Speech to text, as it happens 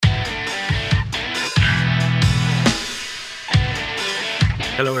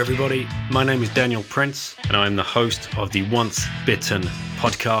Hello everybody, my name is Daniel Prince and I am the host of the Once Bitten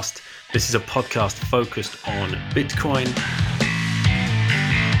podcast. This is a podcast focused on Bitcoin.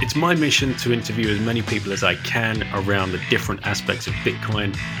 It's my mission to interview as many people as I can around the different aspects of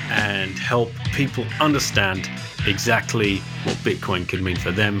Bitcoin and help people understand exactly what Bitcoin could mean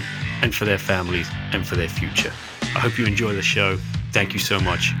for them and for their families and for their future. I hope you enjoy the show. Thank you so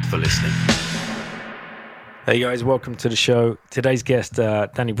much for listening. Hey guys, welcome to the show. Today's guest,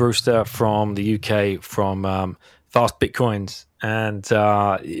 Danny Brewster from the UK, from Fast Bitcoins, and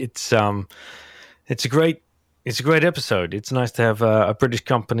it's a great episode. It's nice to have a British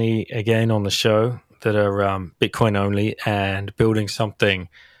company again on the show that are Bitcoin only and building something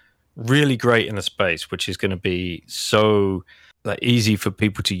really great in the space, which is going to be so easy for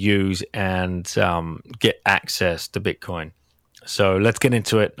people to use and get access to Bitcoin. So let's get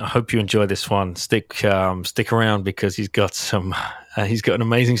into it. I hope you enjoy this one. Stick around because he's got an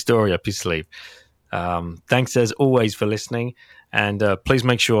amazing story up his sleeve. Thanks as always for listening, and please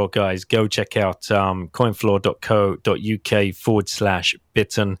make sure, guys, go check out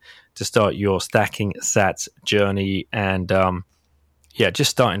coinfloor.co.uk/bitten to start your stacking sats journey, and just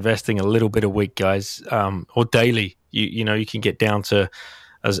start investing a little bit a week, guys, or daily. You can get down to,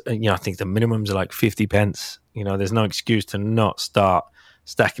 I think the minimums are like 50 pence. There's no excuse to not start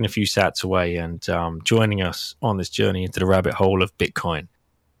stacking a few sats away and joining us on this journey into the rabbit hole of Bitcoin.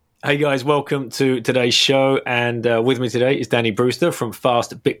 Hey guys, welcome to today's show. And with me today is Danny Brewster from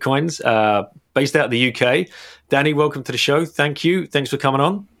Fast Bitcoins, based out of the UK. Danny, welcome to the show. Thank you. Thanks for coming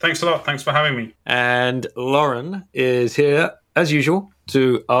on. Thanks a lot. Thanks for having me. And Lauren is here, as usual,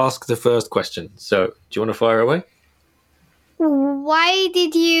 to ask the first question. So do you want to fire away? Why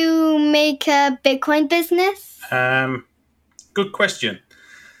did you make a Bitcoin business? Good question.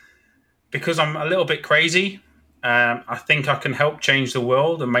 Because I'm a little bit crazy. I think I can help change the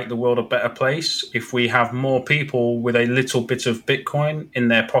world and make the world a better place if we have more people with a little bit of Bitcoin in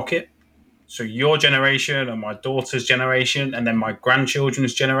their pocket. So your generation and my daughter's generation and then my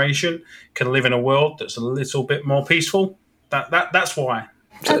grandchildren's generation can live in a world that's a little bit more peaceful. That's why.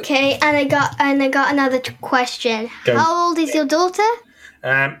 Okay, and I got another question. Go. How old is your daughter?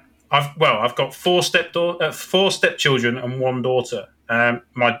 I've got four stepchildren and one daughter.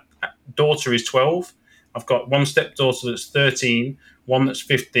 My daughter is 12. I've got one stepdaughter that's 13, one that's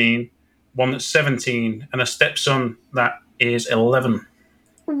 15, one that's 17, and a stepson that is 11.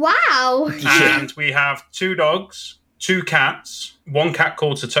 Wow! And we have 2 dogs, 2 cats, one cat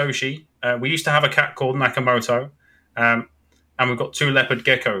called Satoshi. We used to have a cat called Nakamoto. And we've got 2 leopard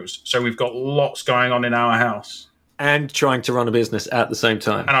geckos. So we've got lots going on in our house. And trying to run a business at the same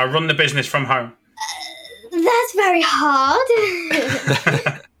time. And I run the business from home. That's very hard.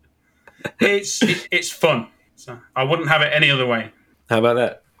 It's fun. So I wouldn't have it any other way. How about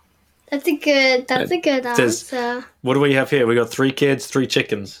that? That's a good answer. What do we have here? We got 3 kids, 3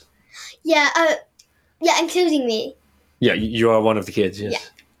 chickens. Yeah, including me. Yeah, you are one of the kids,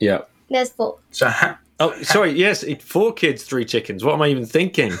 yes. Yeah. There's 4. So sorry, yes, 4 kids, 3 chickens. What am I even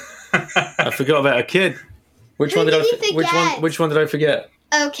thinking? I forgot about a kid. Which one did I forget? Which one did I forget?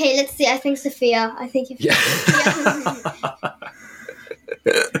 Okay, let's see. I think Sophia. Yeah.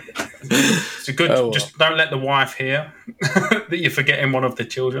 It's a good. Just don't let the wife hear that you're forgetting one of the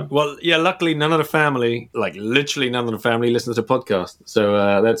children. Well, yeah. Luckily, none of the family, literally none of the family, listens to the podcast,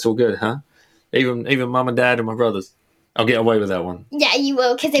 so that's all good, huh? Even mum and dad and my brothers. I'll get away with that one. Yeah, you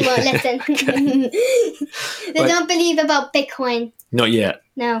will, because they won't listen. They don't believe about Bitcoin. Not yet.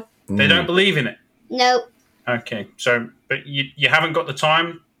 No. They don't believe in it. No. Okay, but you haven't got the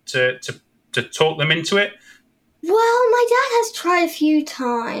time to talk them into it. Well, my dad has tried a few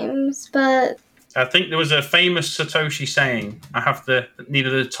times, but I think there was a famous Satoshi saying, "I have neither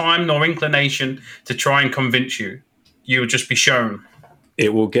the time nor inclination to try and convince you. You will just be shown."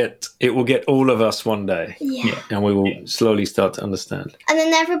 It will get all of us one day. Yeah. And we will slowly start to understand. And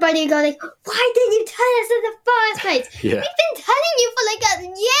then everybody go like, why didn't you tell us in the first place? Yeah. We've been telling you for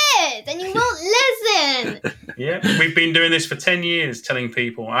years and you won't listen. Yeah, we've been doing this for 10 years, telling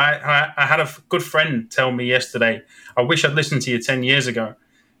people. I had a good friend tell me yesterday, I wish I'd listened to you 10 years ago.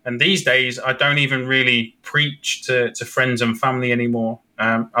 And these days, I don't even really preach to friends and family anymore.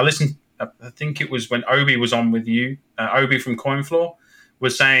 I listened, I think it was when Obi was on with you, Obi from CoinFloor,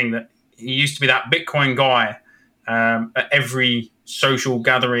 was saying that he used to be that Bitcoin guy at every social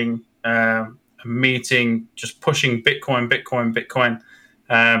gathering, meeting, just pushing Bitcoin.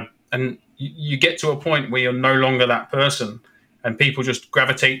 And you get to a point where you're no longer that person and people just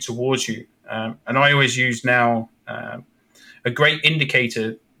gravitate towards you. And I always use now a great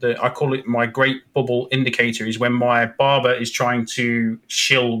indicator I call it my great bubble indicator, is when my barber is trying to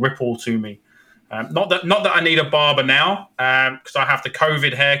shill Ripple to me. Not that I need a barber now, because I have the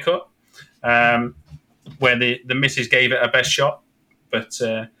COVID haircut, where the missus gave it her best shot. But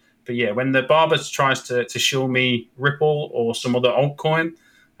yeah, when the barber tries to shill me Ripple or some other altcoin,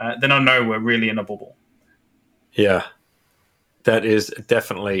 then I know we're really in a bubble. Yeah, that is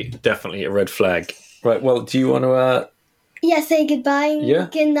definitely a red flag. Right. Well, do you want to? Yeah, say goodbye. Yeah.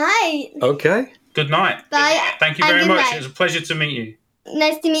 Good night. Okay. Good night. Bye. Thank you very good much. night. It was a pleasure to meet you.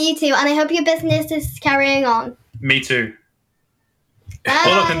 Nice to meet you too, and I hope your business is carrying on. Me too. Bye.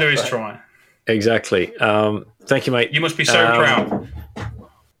 All I can do is try. Exactly. Thank you, mate. You must be so proud.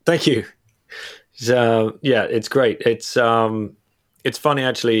 Thank you. Yeah, it's great. It's funny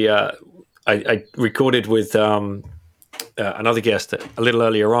actually. I recorded with another guest a little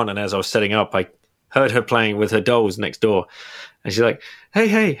earlier on, and as I was setting up, I heard her playing with her dolls next door, and she's like,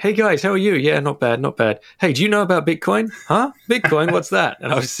 hey guys, how are you? Yeah, not bad. Hey, do you know about Bitcoin? Huh? Bitcoin, what's that?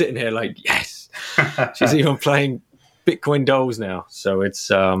 And I was sitting here like, yes. She's even playing Bitcoin dolls now, so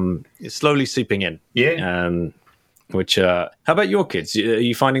it's slowly seeping in. Yeah. Which how about your kids? Are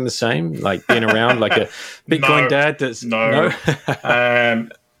you finding the same, like being around like a Bitcoin dad? That's no.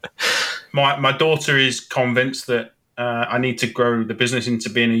 My daughter is convinced that I need to grow the business into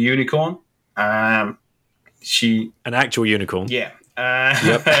being a unicorn. She an actual unicorn. Yeah.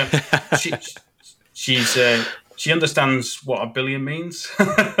 Yep. She understands what a billion means,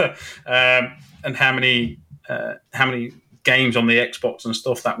 and how many games on the Xbox and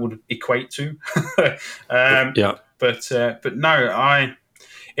stuff that would equate to. Yeah. But no,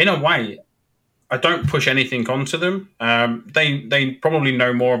 in a way, I don't push anything onto them. They probably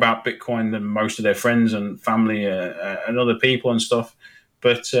know more about Bitcoin than most of their friends and family and other people and stuff.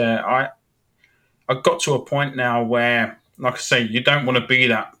 But I've got to a point now where, like I say, you don't want to be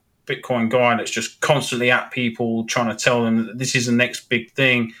that Bitcoin guy that's just constantly at people trying to tell them that this is the next big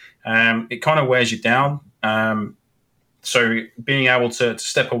thing. It kind of wears you down. So being able to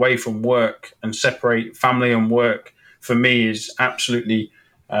step away from work and separate family and work for me is absolutely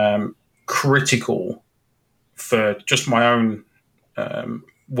critical for just my own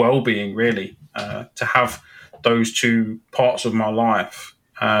well-being, really, to have those two parts of my life.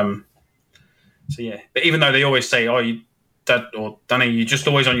 So yeah, but even though they always say, "Oh, Dad or Danny, you're just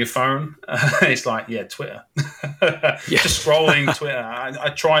always on your phone," it's like, yeah, Twitter, just scrolling Twitter. I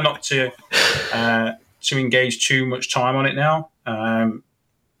try not to engage too much time on it now,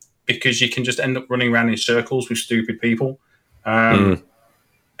 because you can just end up running around in circles with stupid people, and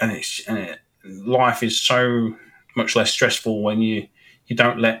life is so much less stressful when you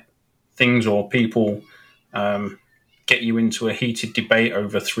don't let things or people get you into a heated debate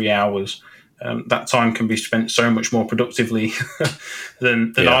over 3 hours. That time can be spent so much more productively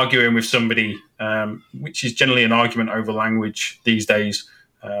than arguing with somebody, which is generally an argument over language these days,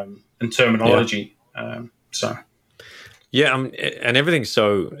 and terminology. Yeah, and everything's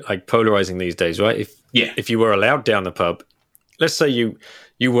so like polarizing these days, right? If you were allowed down the pub, let's say you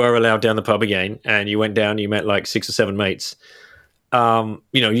were allowed down the pub again, and you went down, you met like 6 or 7 mates.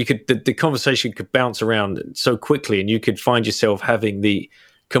 You could the conversation could bounce around so quickly, and you could find yourself having the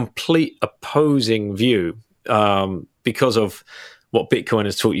complete opposing view because of what Bitcoin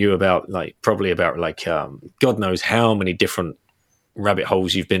has taught you about, like probably about like God knows how many different rabbit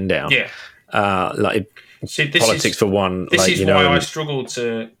holes you've been down. Yeah, politics for one. This is why I struggle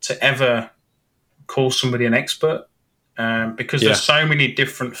to ever call somebody an expert, because there's so many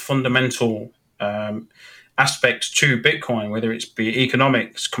different fundamental aspects to Bitcoin, whether it's be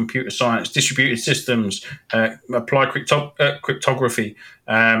economics, computer science, distributed systems, applied cryptography,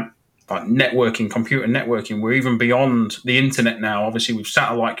 like networking, computer networking. We're even beyond the internet now, obviously with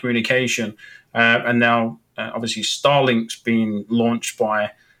satellite communication, and now obviously Starlink's being launched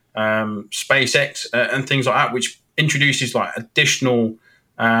by SpaceX and things like that, which introduces like additional,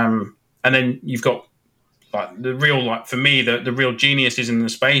 and then you've got like the real, like for me, the real geniuses in the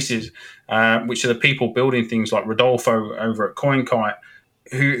spaces, which are the people building things like Rodolfo over at CoinKite,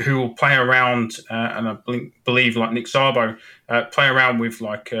 who will play around, and I believe like Nick Szabo, play around with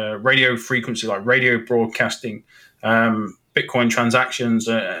like radio frequency, like radio broadcasting, Bitcoin transactions,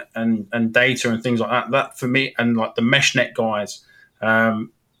 and data and things like that. That for me, and like the MeshNet guys,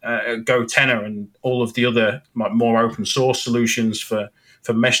 Go Tenor, and all of the other like more open source solutions for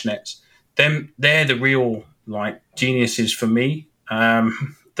meshnets. They're the real like geniuses for me, that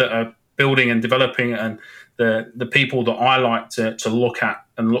are building and developing, and the people that I like to look at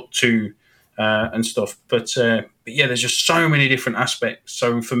and look to, and stuff. But yeah, there's just so many different aspects.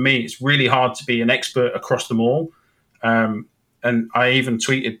 So for me, it's really hard to be an expert across them all. And I even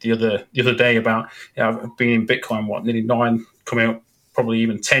tweeted the other day about, I've been in Bitcoin nearly probably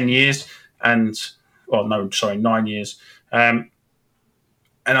even 10 years, 9 years. And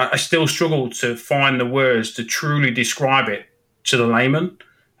I still struggle to find the words to truly describe it to the layman,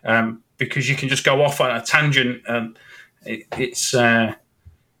 because you can just go off on a tangent, and it's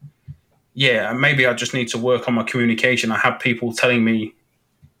maybe I just need to work on my communication. I have people telling me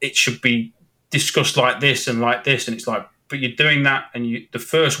it should be discussed like this, and it's like, but you're doing that, and the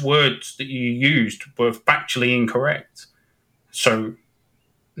first words that you used were factually incorrect. So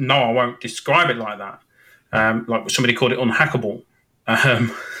no, I won't describe it like that. Like somebody called it unhackable.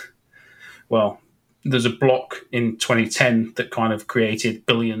 Well, there's a block in 2010 that kind of created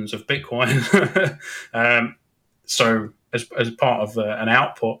billions of Bitcoin. So as part of an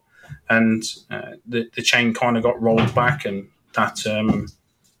output, and the chain kind of got rolled back, and that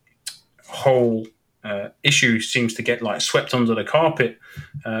whole issue seems to get like swept under the carpet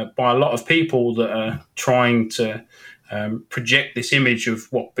by a lot of people that are trying to project this image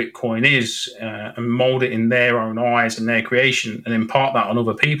of what Bitcoin is, and mold it in their own eyes and their creation, and impart that on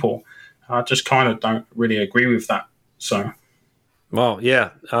other people. I just kind of don't really agree with that. So, well, yeah,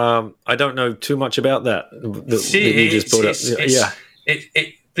 I don't know too much about that. You just brought up.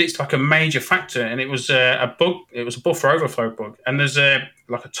 It's like a major factor, and it was a bug. It was a buffer overflow bug, and there's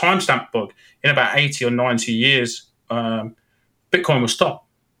like a timestamp bug. In about 80 or 90 years, Bitcoin will stop,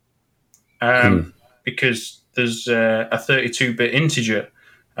 because there's a 32-bit integer,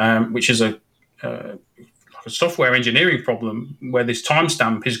 which is like a software engineering problem, where this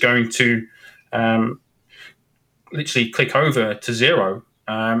timestamp is going to literally click over to 0,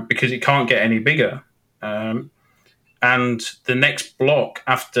 because it can't get any bigger. And the next block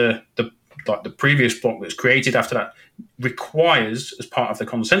after the previous block that's created after that requires, as part of the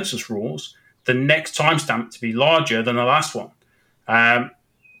consensus rules, the next timestamp to be larger than the last one.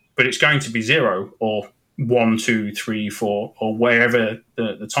 But it's going to be 0 or 1, 2, 3, 4, or wherever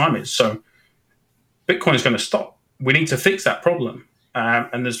the time is. So Bitcoin is going to stop. We need to fix that problem.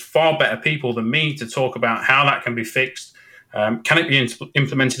 And there's far better people than me to talk about how that can be fixed. Can it be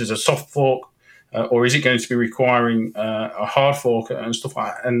implemented as a soft fork? Or is it going to be requiring a hard fork and stuff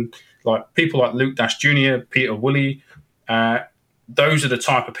like that? And like people like Luke Dash Jr., Peter Woolley, those are the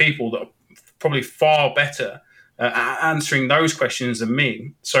type of people that are probably far better at answering those questions than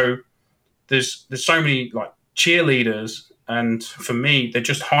me. So there's so many like cheerleaders, and for me, they're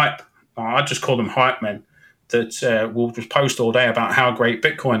just hype. I just call them hype men that will just post all day about how great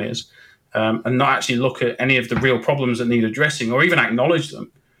Bitcoin is, and not actually look at any of the real problems that need addressing, or even acknowledge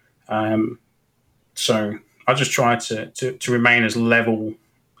them. So I just try to remain as level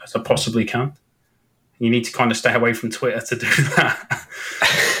as I possibly can. You need to kind of stay away from Twitter to do that.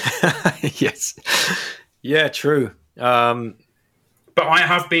 Yes. Yeah, true. But I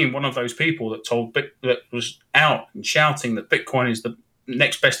have been one of those people that was out and shouting that Bitcoin is the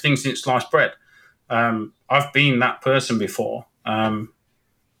next best thing since sliced bread. I've been that person before. And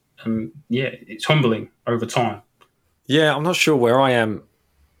yeah, it's humbling over time. Yeah, I'm not sure where I am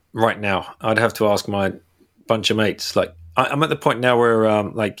right now. I'd have to ask my bunch of mates. Like, I'm at the point now where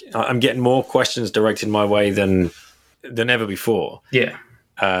I'm getting more questions directed my way than ever before. Yeah.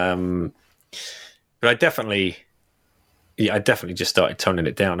 But I definitely just started toning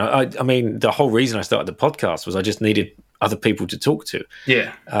it down. I mean, the whole reason I started the podcast was I just needed other people to talk to.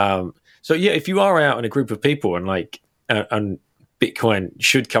 Yeah. So yeah, if you are out in a group of people and Bitcoin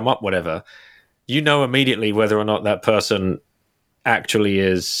should come up, whatever, you know immediately whether or not that person actually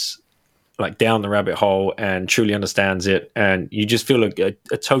is like down the rabbit hole and truly understands it, and you just feel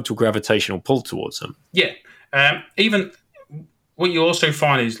a total gravitational pull towards them. Yeah. Even what you also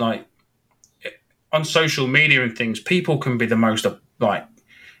find is like on social media and things, people can be the most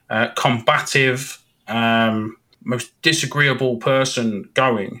combative, most disagreeable person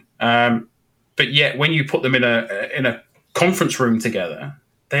going. But yet when you put them in a conference room together,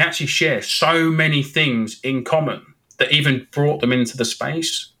 they actually share so many things in common that even brought them into the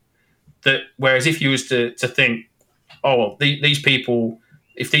space. That whereas if you was to think, oh, well, these people,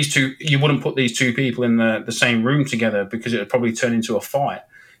 if these two, you wouldn't put these two people in the same room together because it would probably turn into a fight.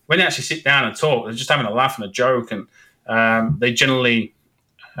 When they actually sit down and talk, they're just having a laugh and a joke, and they generally.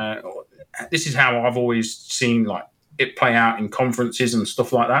 This is how I've always seen like it play out in conferences and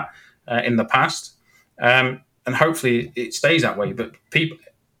stuff like that in the past, and hopefully it stays that way. But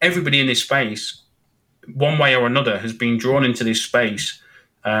everybody in this space, one way or another, has been drawn into this space,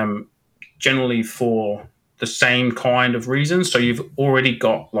 generally for the same kind of reasons. So you've already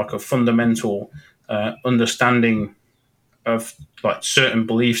got like a fundamental understanding of like certain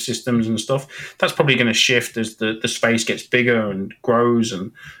belief systems and stuff. That's probably going to shift as the space gets bigger and grows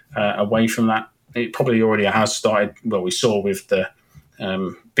and away from that. It probably already has started. Well, we saw with the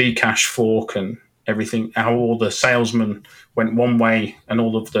Bcash fork and everything, how all the salesmen went one way and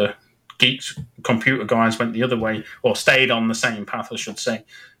all of the geeks, computer guys went the other way, or stayed on the same path, I should say.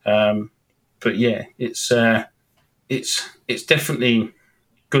 But yeah, it's definitely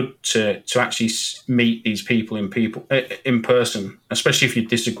good to actually meet these people in person, especially if you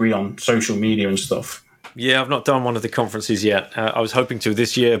disagree on social media and stuff. Yeah, I've not done one of the conferences yet. I was hoping to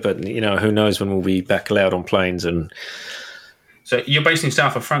this year, but who knows when we'll be back allowed on planes. And so you're based in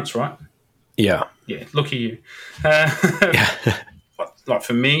south of France, right? Yeah. Yeah, lucky you. Like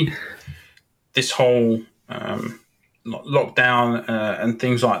for me, this whole lockdown and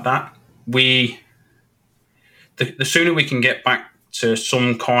things like that, the sooner we can get back to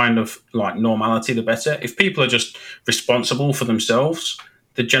some kind of like normality, the better. If people are just responsible for themselves,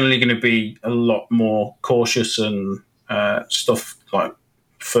 they're generally going to be a lot more cautious and stuff like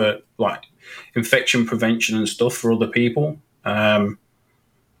for like infection prevention and stuff for other people. But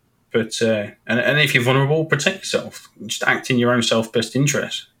if you're vulnerable, protect yourself. Just act in your own self-best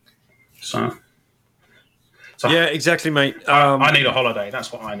interest. So yeah, exactly, mate. I need a holiday.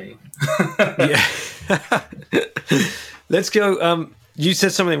 That's what I need. Yeah. Let's go. You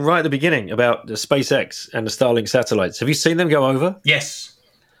said something right at the beginning about the SpaceX and the Starlink satellites. Have you seen them go over? Yes.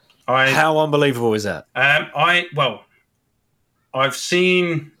 How unbelievable is that? I've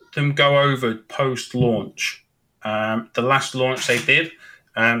seen them go over post-launch. The last launch they did,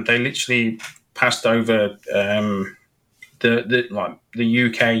 they literally passed over the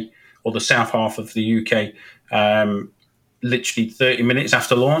UK or the south half of the UK, literally 30 minutes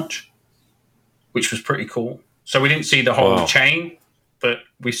after launch, which was pretty cool. So we didn't see the whole chain, but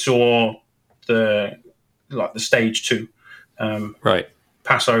we saw the stage 2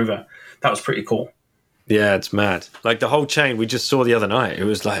 pass over. That was pretty cool. Yeah, it's mad. Like the whole chain we just saw the other night. It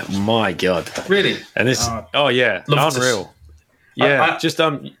was like, oh my God. Really? And this, unreal. I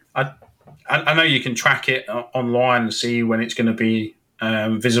know you can track it online and see when it's going to be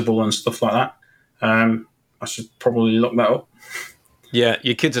visible and stuff like that. I should probably look that up. Yeah,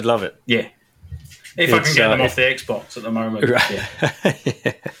 your kids would love it. Yeah. If I can get them off the Xbox at the moment. Right.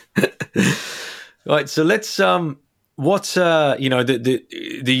 Yeah. Right, so let's what's the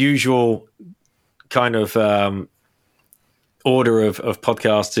usual kind of order of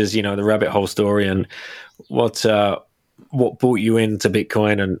podcasts is, the rabbit hole story, and what brought you into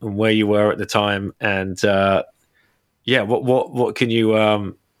Bitcoin and where you were at the time, and what can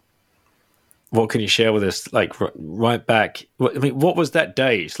you share with us, like right back? What was that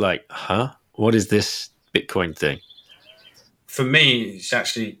day? It's like, what is this Bitcoin thing? For me, it's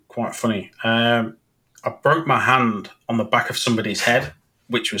actually quite funny. I broke my hand on the back of somebody's head,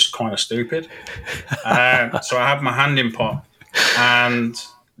 which was kind of stupid. So I had my hand in pot, and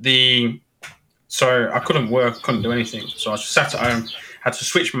so I couldn't work, couldn't do anything. So I just sat at home, had to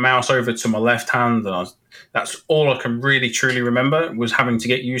switch my mouse over to my left hand, and that's all I can really truly remember, was having to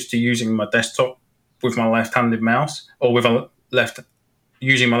get used to using my desktop with my left-handed mouse, or with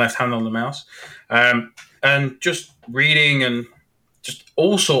using my left hand on the mouse, and just reading and just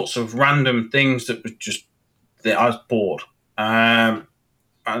all sorts of random things that I was bored. And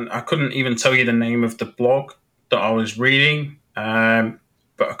I couldn't even tell you the name of the blog that I was reading, but I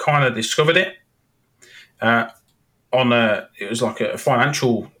kind of discovered it it was like a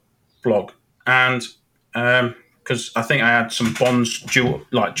financial blog, and because I think I had some bonds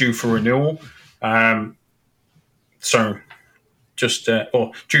due for renewal, so just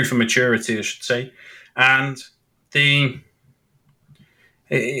or due for maturity, I should say, and it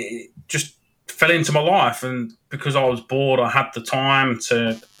just fell into my life, and because I was bored, I had the time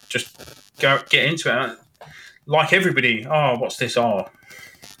to just get into it. And like everybody, what's this?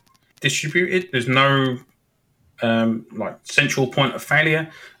 Distributed. There's no central point of failure.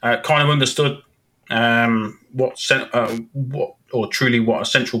 Kind of understood what a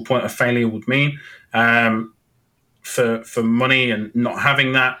central point of failure would mean for money, and not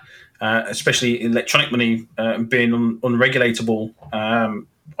having that, especially electronic money being unregulatable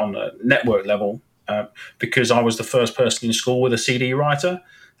on a network level, because I was the first person in school with a CD writer.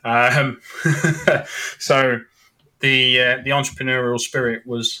 So the entrepreneurial spirit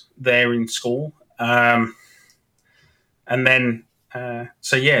was there in school. And then,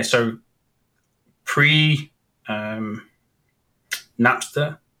 so pre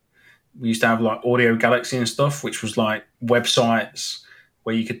Napster, we used to have like Audio Galaxy and stuff, which was like websites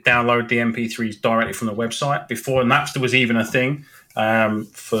where you could download the MP3s directly from the website before Napster was even a thing.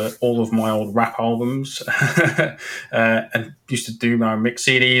 for all of my old rap albums, and used to do my mix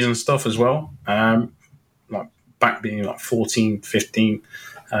CDs and stuff as well. Like back being like 14, 15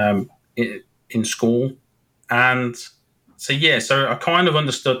 in school. And so I kind of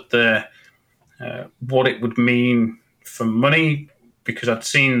understood what it would mean for money, because I'd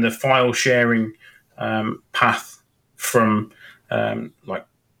seen the file sharing path from like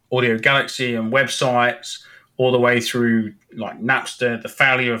Audio Galaxy and websites all the way through like Napster, the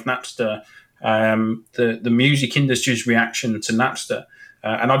failure of Napster, the music industry's reaction to Napster.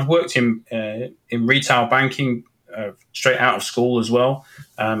 And I'd worked in retail banking straight out of school as well.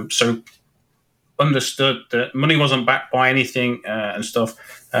 So understood that money wasn't backed by anything and stuff.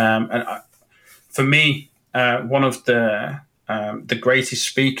 For me, one of the greatest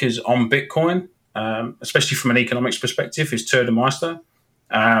speakers on Bitcoin, especially from an economics perspective, is Tuur Demeester.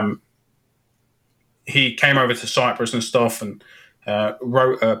 He came over to Cyprus and stuff and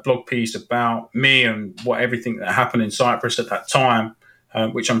wrote a blog piece about me and everything that happened in Cyprus at that time,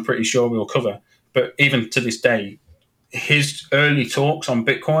 which I'm pretty sure we'll cover. But even to this day, his early talks on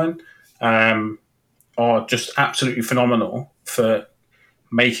Bitcoin are just absolutely phenomenal for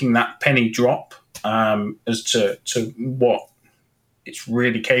making that penny drop as to what it's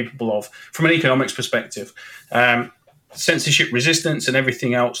really capable of from an economics perspective. Censorship resistance and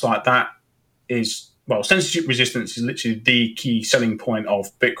everything else like that censorship resistance is literally the key selling point of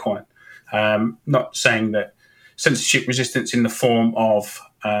Bitcoin. Not saying that censorship resistance in the form of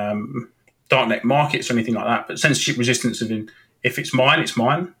darknet markets or anything like that, but censorship resistance if it's mine, it's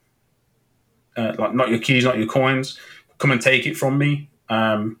mine. Like not your keys, not your coins. Come and take it from me.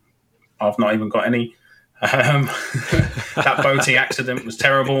 I've not even got any. That boating accident was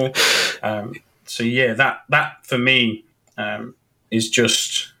terrible. That for me is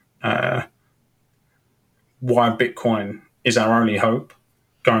just why Bitcoin is our only hope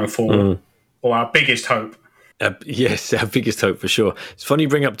going forward, or our biggest hope. Yes, our biggest hope for sure. It's funny you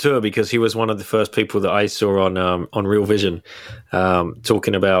bring up Tuur, because he was one of the first people that I saw on Real Vision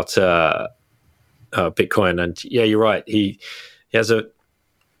talking about Bitcoin. And yeah, you're right. He has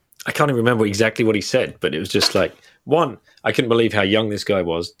I can't even remember exactly what he said, but it was just like, one, I couldn't believe how young this guy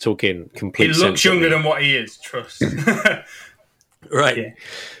was, talking complete sense. He looks younger than what he is, trust. Right. Yeah.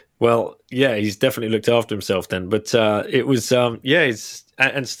 Well, yeah, he's definitely looked after himself then. But it was, he's,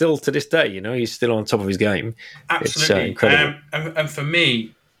 and still to this day, he's still on top of his game. Absolutely. It's incredible. And for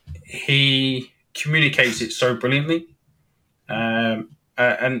me, he communicates it so brilliantly. And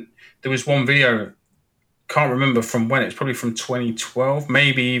there was one video, can't remember from when, it's probably from 2012,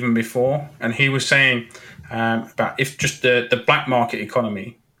 maybe even before. And he was saying about if just the black market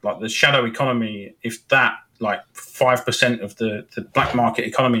economy, like the shadow economy, if that like 5% of the black market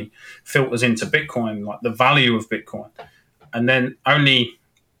economy filters into Bitcoin, like the value of Bitcoin. And then only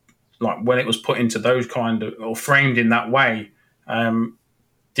like when it was put into those kind of, or framed in that way,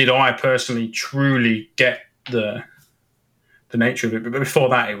 did I personally truly get the nature of it. But before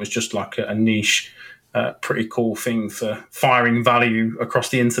that, it was just like a niche, pretty cool thing for firing value across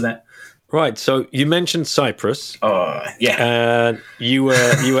the internet. Right. So you mentioned Cyprus. Yeah. You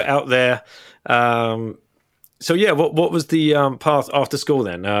were out there. So yeah, what was the path after school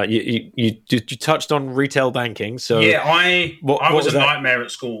then? You touched on retail banking. So yeah, I was a nightmare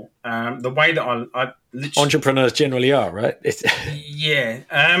at school. The way that I entrepreneurs generally are, right? Yeah.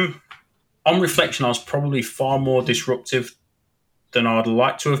 On reflection, I was probably far more disruptive than I'd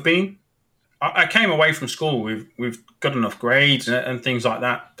like to have been. I came away from school with good enough grades and things like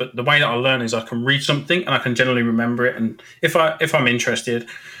that. But the way that I learn is I can read something and I can generally remember it. And if I'm interested,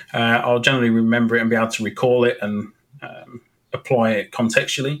 I'll generally remember it and be able to recall it and apply it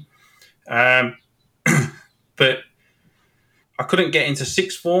contextually. But I couldn't get into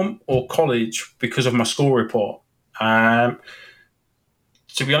sixth form or college because of my school report. To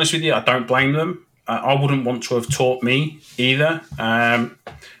be honest with you, I don't blame them. I wouldn't want to have taught me either.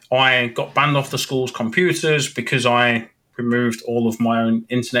 I got banned off the school's computers because I removed all of my own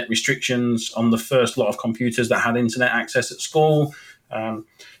internet restrictions on the first lot of computers that had internet access at school.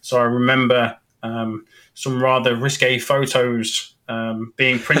 So I remember some rather risque photos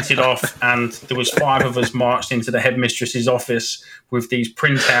being printed off, and there was 5 of us marched into the headmistress's office with these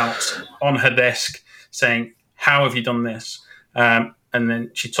printouts on her desk saying, "How have you done this?" And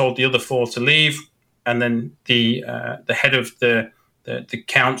then she told the other 4 to leave, and then the head of the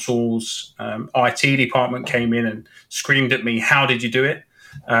council's IT department came in and screamed at me, "How did you do it?"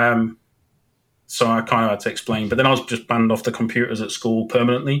 So I kind of had to explain. But then I was just banned off the computers at school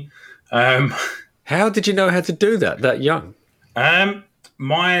permanently. How did you know how to do that young?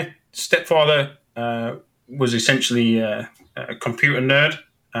 My stepfather was essentially a computer nerd.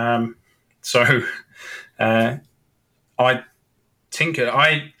 So I tinkered.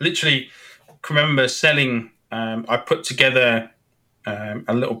 I literally remember selling. I put together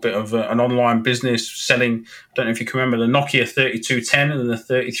a little bit of an online business selling. I don't know if you can remember the Nokia 3210 and the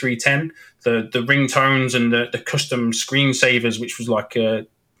 3310, the ringtones and the custom screensavers, which was like a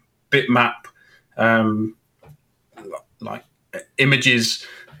bitmap, like images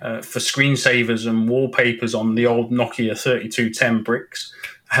for screensavers and wallpapers on the old Nokia 3210 bricks,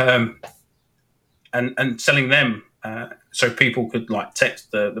 and selling them. So people could like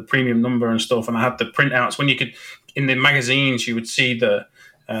text the premium number and stuff, and I had the printouts. When you could, in the magazines, you would see the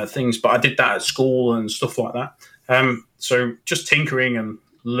things, but I did that at school and stuff like that. So just tinkering and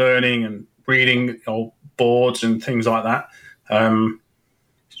learning and reading old boards and things like that.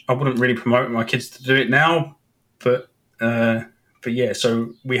 I wouldn't really promote my kids to do it now, but yeah.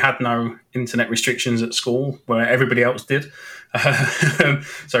 So we had no internet restrictions at school where everybody else did.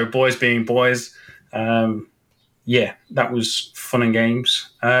 So boys being boys. Yeah, that was fun and games.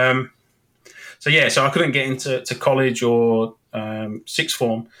 So I couldn't get into college or sixth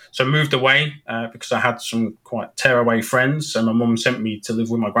form. So I moved away because I had some quite tearaway friends. So my mum sent me to live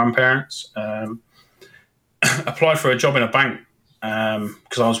with my grandparents. Applied for a job in a bank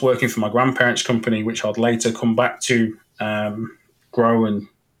because I was working for my grandparents' company, which I'd later come back to grow and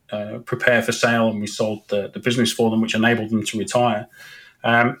prepare for sale. And we sold the business for them, which enabled them to retire.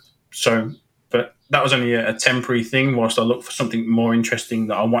 But that was only a temporary thing whilst I looked for something more interesting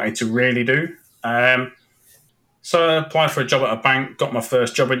that I wanted to really do. So I applied for a job at a bank, got my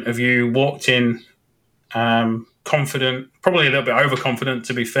first job interview, walked in confident, probably a little bit overconfident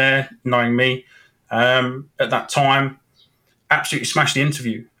to be fair, knowing me. At that time, absolutely smashed the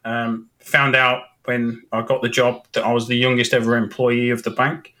interview. Found out when I got the job that I was the youngest ever employee of the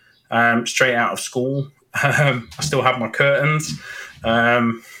bank, straight out of school. I still had my curtains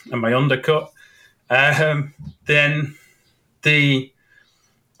and my undercut. Then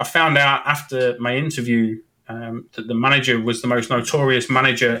I found out after my interview that the manager was the most notorious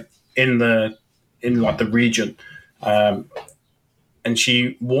manager in the region. And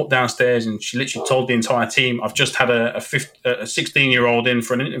she walked downstairs and she literally told the entire team, I've just had a 16-year-old in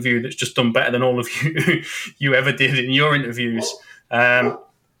for an interview that's just done better than all of you ever did in your interviews.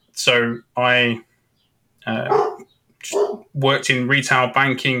 So I worked in retail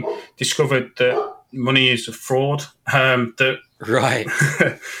banking, discovered that money is a fraud. Right.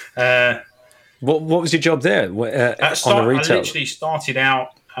 What was your job there on the retail? I literally started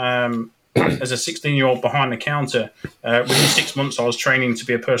out as a 16-year-old behind the counter. Within 6 months, I was training to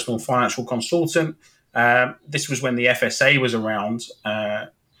be a personal financial consultant. This was when the FSA was around,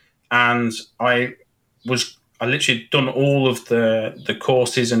 and I literally done all of the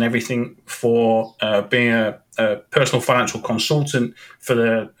courses and everything for being a personal financial consultant for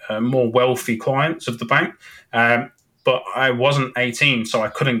the more wealthy clients of the bank. But I wasn't 18, so I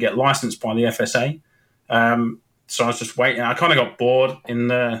couldn't get licensed by the FSA. So I was just waiting. I kind of got bored in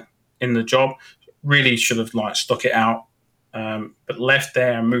the job. Really should have stuck it out, but left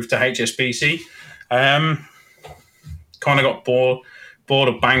there and moved to HSBC. Kind of got bored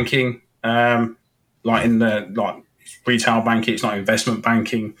of banking. In the retail banking, it's not investment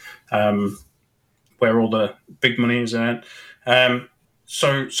banking, where all the big money is earned.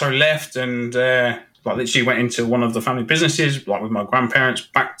 So left and literally went into one of the family businesses, with my grandparents,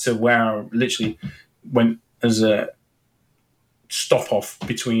 back to where I literally went as a stop off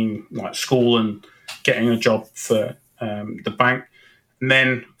between school and getting a job for the bank. And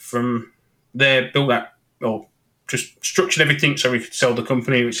then from there, built that, or just structured everything so we could sell the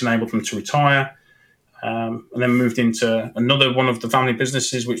company, which enabled them to retire. And then moved into another one of the family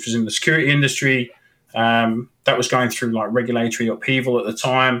businesses, which was in the security industry. That was going through regulatory upheaval at the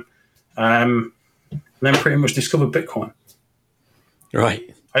time. And then pretty much discovered Bitcoin.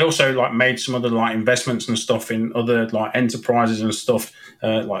 Right. I also made some other investments and stuff in other enterprises and stuff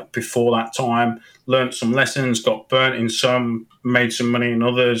before that time. Learned some lessons, got burnt in some, made some money in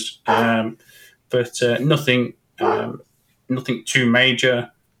others, but nothing too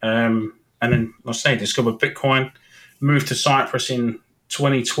major. And then, like I say, discovered Bitcoin. Moved to Cyprus in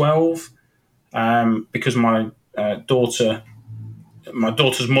 2012 because my daughter's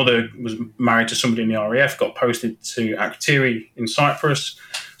mother was married to somebody in the RAF, got posted to Akrotiri in Cyprus.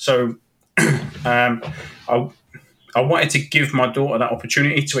 So I wanted to give my daughter that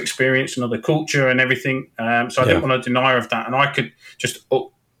opportunity to experience another culture and everything. So I didn't want to deny her of that. And I could just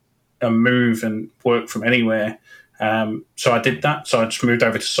up and move and work from anywhere. So I did that. So I just moved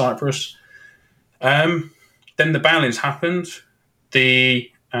over to Cyprus. Then the bail-ins happened.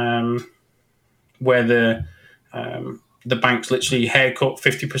 Where the the banks literally haircut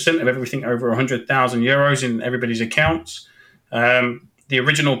 50% of everything over 100,000 euros in everybody's accounts. The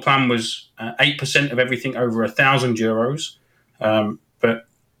original plan was 8% of everything over 1,000 euros, but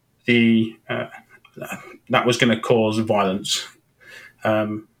that was going to cause violence.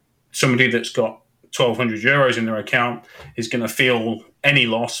 Somebody that's got 1,200 euros in their account is going to feel any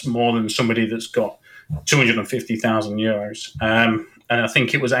loss more than somebody that's got 250,000 euros. And I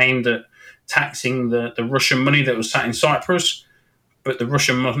think it was aimed at taxing the Russian money that was sat in Cyprus, but the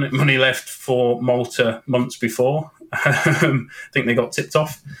Russian money left for Malta months before. I think they got tipped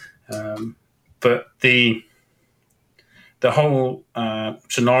off. But the whole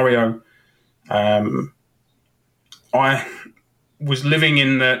scenario, I was living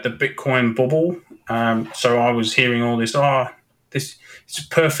in the Bitcoin bubble. So I was hearing all this, this it's a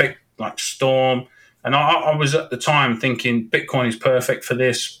perfect like storm. And I was at the time thinking Bitcoin is perfect for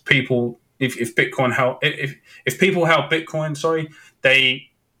this. People, if Bitcoin if people held Bitcoin, they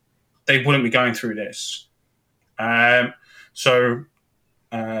wouldn't be going through this. So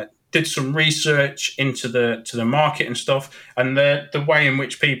did some research into the market and stuff, and the way in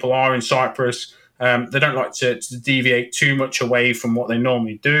which people are in Cyprus, they don't like to deviate too much away from what they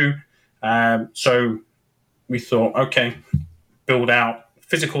normally do. So we thought, okay, build out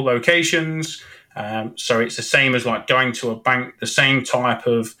physical locations. So it's the same as like going to a bank, the same type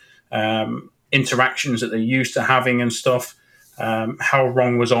of interactions that they're used to having and stuff. How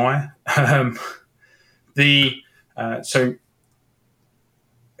wrong was I? The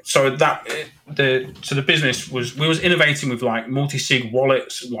business was, we was innovating with like multi-sig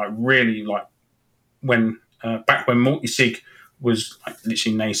wallets, like really like when back when multi-sig was like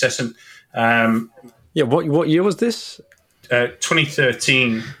literally nascent. What year was this?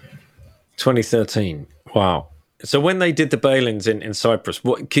 2013. 2013. Wow. So when they did the bail-ins in Cyprus,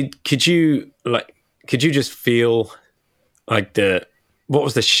 what could you just feel like what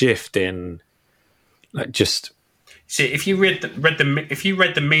was the shift in like just? See, if you read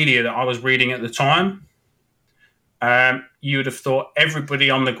the media that I was reading at the time, you would have thought everybody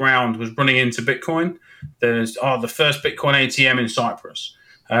on the ground was running into Bitcoin. There's the first Bitcoin ATM in Cyprus.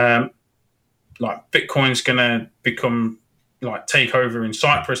 Like Bitcoin's going to become like take over in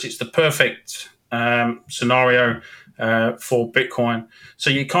Cyprus. It's the perfect scenario for Bitcoin. So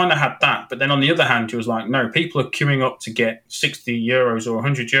you kind of had that. But then on the other hand, you was like, no, people are queuing up to get 60 euros or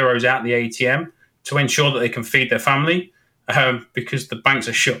 100 euros out the ATM to ensure that they can feed their family because the banks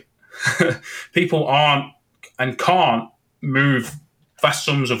are shut. People aren't and can't move vast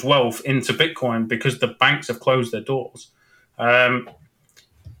sums of wealth into Bitcoin because the banks have closed their doors.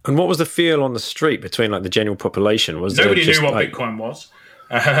 And what was the feel on the street between like the general population? Was nobody knew what Bitcoin was?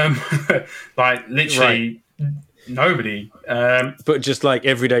 Like literally nobody. But just like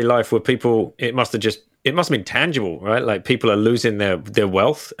everyday life, where people, it must have been tangible, right? Like people are losing their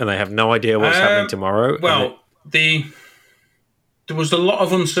wealth and they have no idea what's happening tomorrow. Well, there was a lot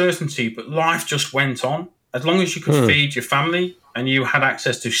of uncertainty, but life just went on. As long as you could feed your family and you had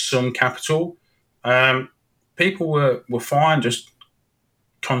access to some capital, people were fine, just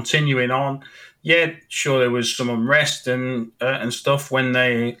continuing on. Yeah, sure, there was some unrest and stuff when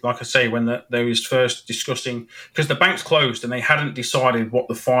they, like I say, when they was first discussing, because the banks closed and they hadn't decided what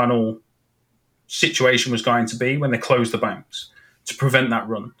the final situation was going to be when they closed the banks to prevent that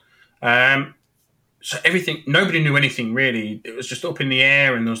run. So nobody knew anything really. It was just up in the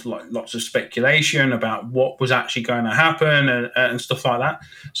air, and there was like lots of speculation about what was actually going to happen and stuff like that.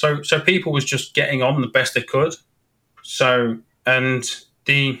 So people was just getting on the best they could. So, and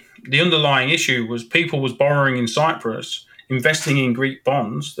the underlying issue was people was borrowing in Cyprus, investing in Greek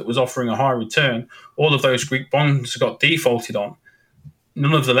bonds that was offering a high return. All of those Greek bonds got defaulted on.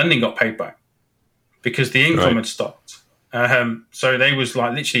 None of the lending got paid back because the income had stopped. So they was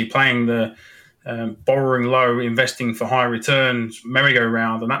like literally playing the borrowing low, investing for high returns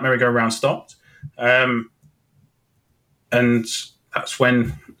merry-go-round, and that merry-go-round stopped. And that's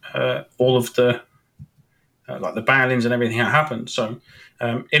when all of the like the bail-ins and everything happened. So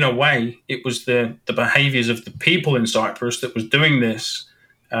in a way, it was the behaviours of the people in Cyprus that was doing this,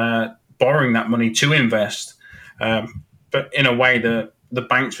 borrowing that money to invest. But in a way, the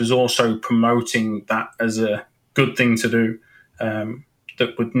banks was also promoting that as a good thing to do.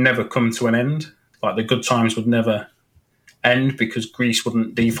 That would never come to an end. Like the good times would never end because Greece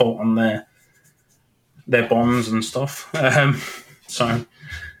wouldn't default on their bonds and stuff. So,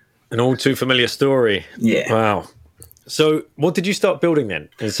 an all too familiar story. Yeah. Wow. So, what did you start building then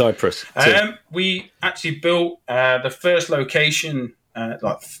in Cyprus? We actually built the first location,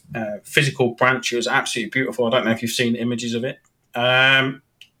 physical branch. It was absolutely beautiful. I don't know if you've seen images of it,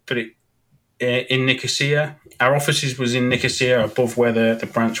 but in Nicosia. Our offices was in Nicosia, above where the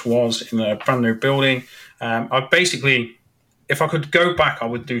branch was, in a brand new building. I basically, if I could go back, I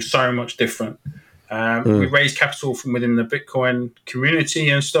would do so much different. We raised capital from within the Bitcoin community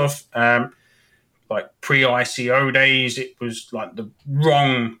and stuff. Like pre-ICO days, it was like the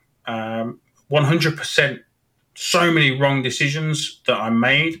wrong, 100%, so many wrong decisions that I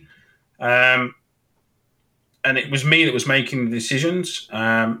made. And it was me that was making the decisions.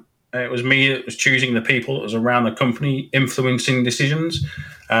 It was me that was choosing the people that was around the company, influencing decisions.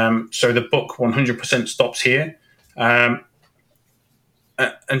 So the book 100% stops here. And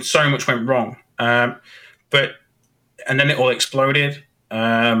so much went wrong. And then it all exploded.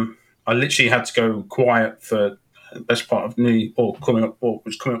 I literally had to go quiet for the best part of was coming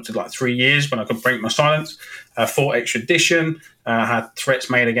up to like 3 years when I could break my silence. Fought extradition. Had threats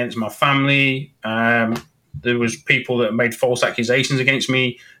made against my family. There was people that made false accusations against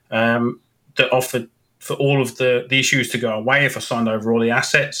me that offered for all of the issues to go away if I signed over all the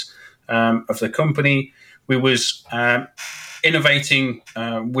assets of the company. We was innovating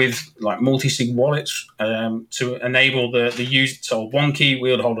with like multi-sig wallets to enable the user to hold one key,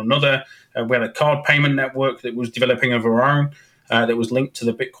 we would hold another. We had a card payment network that was developing of our own that was linked to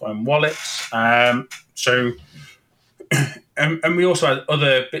the Bitcoin wallets. And we also had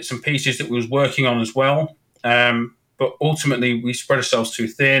other bits and pieces that we was working on as well. But ultimately, we spread ourselves too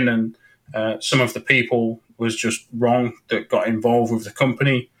thin, and some of the people was just wrong that got involved with the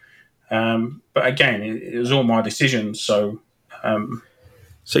company. But again, it was all my decisions. So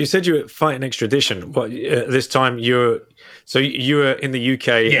you said you were fighting extradition. What this time you were in the UK,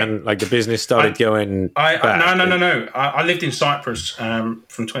 and like the business started going bad. No. I lived in Cyprus from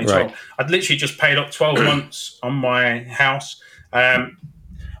 2012. Right. I'd literally just paid up 12 months on my house.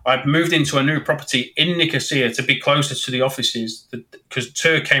 I'd moved into a new property in Nicosia to be closer to the offices because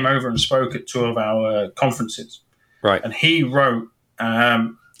Tur came over and spoke at 2 of our conferences. Right. And he wrote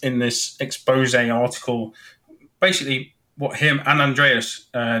in this expose article basically what him and Andreas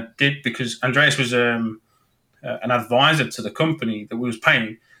did, because Andreas was an advisor to the company that we was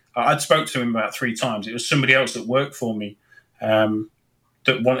paying. I'd spoke to him about 3 times. It was somebody else that worked for me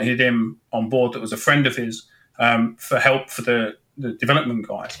that wanted him on board, that was a friend of his, for help for the development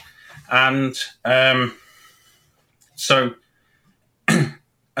guys. And so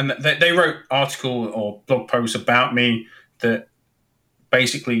and they wrote article or blog posts about me that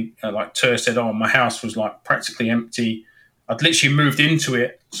basically like Tur said, my house was like practically empty. I'd literally moved into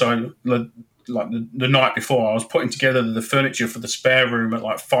it. So like the night before, I was putting together the furniture for the spare room at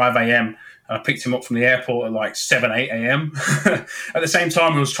like 5 a.m. I picked him up from the airport at like 7, 8 a.m. At the same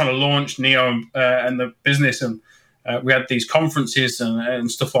time, I was trying to launch Neo and the business, and we had these conferences and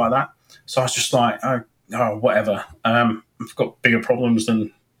stuff like that. So I was just like, oh whatever. I've got bigger problems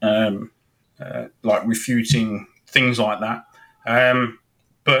than like refuting things like that.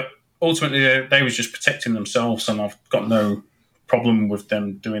 But ultimately, they was just protecting themselves, and I've got no problem with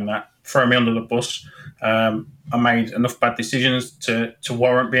them doing that. Throw me under the bus. I made enough bad decisions to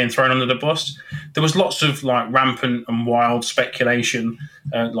warrant being thrown under the bus. There was lots of like rampant and wild speculation.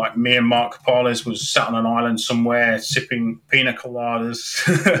 Like me and Mark Parles was sat on an island somewhere sipping pina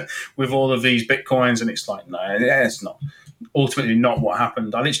coladas with all of these Bitcoins, and it's like, no, it's not. Ultimately, not what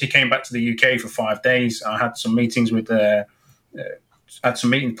happened. I literally came back to the UK for 5 days. I had some meetings with had some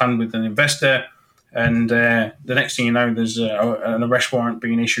meetings planned with an investor, and the next thing you know, there's an arrest warrant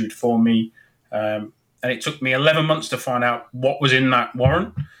being issued for me. And it took me 11 months to find out what was in that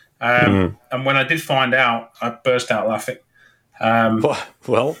warrant. And when I did find out, I burst out laughing. What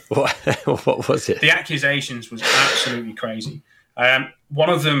was it? The accusations was absolutely crazy. One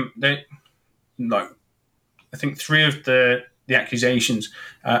of them, I think 3 of the accusations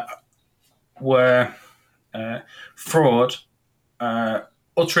were fraud,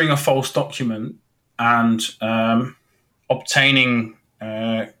 uttering a false document, and obtaining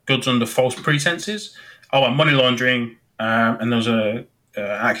goods under false pretenses. And money laundering, and there was a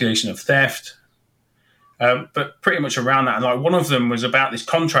accusation of theft. But pretty much around that, and like one of them was about this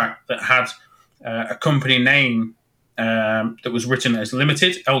contract that had a company name that was written as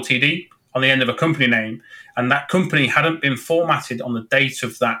Limited Ltd on the end of a company name, and that company hadn't been formatted on the date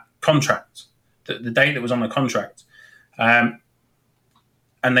of that contract, the date that was on the contract. And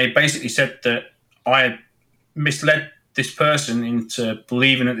they basically said that I had misled this person into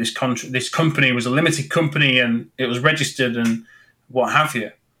believing that this company was a limited company and it was registered and what have you.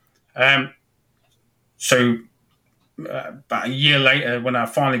 So about a year later, when I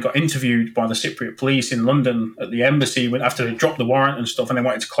finally got interviewed by the Cypriot police in London at the embassy, after they dropped the warrant and stuff and they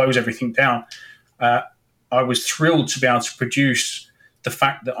wanted to close everything down, I was thrilled to be able to produce the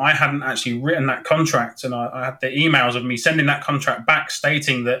fact that I hadn't actually written that contract, and I had the emails of me sending that contract back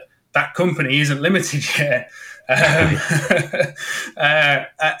stating that that company isn't limited yet, and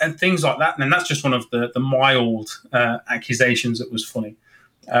things like that. And that's just one of the mild accusations that was funny.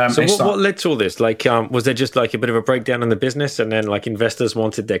 So what led to all this? Like, was there just like a bit of a breakdown in the business, and then like investors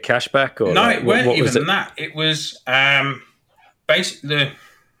wanted their cash back? Or no, like, it weren't what was even that. It was basically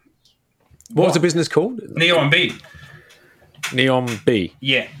what was the business called? Neon B. Neon B.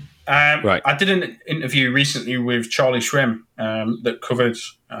 Yeah. Right. I did an interview recently with Charlie Shrem that covered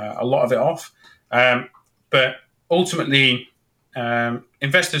a lot of it off. But ultimately,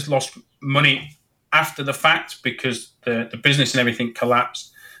 investors lost money after the fact because the business and everything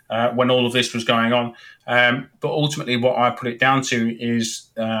collapsed when all of this was going on. But ultimately, what I put it down to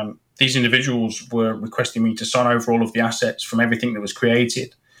is these individuals were requesting me to sign over all of the assets from everything that was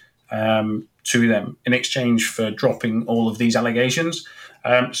created to them in exchange for dropping all of these allegations.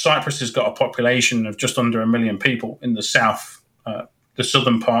 Cyprus has got a population of just under 1 million people in the south, the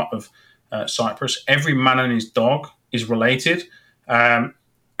southern part of Cyprus. Every man and his dog is related. And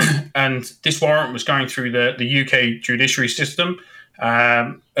this warrant was going through the UK judiciary system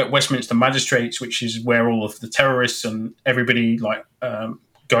at Westminster Magistrates, which is where all of the terrorists and everybody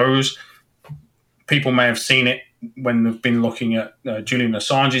goes. People may have seen it when they've been looking at Julian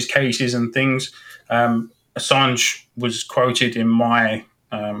Assange's cases and things. Assange was quoted in my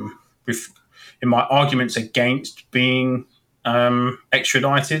arguments against being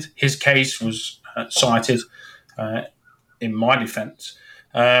extradited. His case was cited in my defence,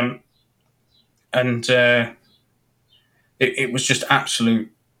 and it was just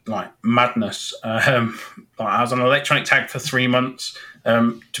absolute madness. I was on an electronic tag for 3 months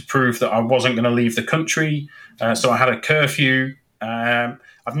to prove that I wasn't going to leave the country. So I had a curfew.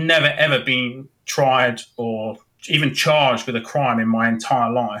 I've never, ever been tried or even charged with a crime in my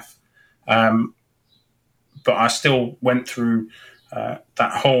entire life. But I still went through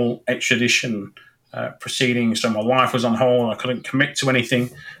that whole extradition proceeding. So my life was on hold. I couldn't commit to anything.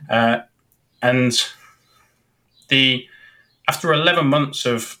 And after 11 months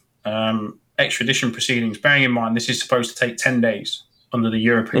of extradition proceedings, bearing in mind this is supposed to take 10 days under the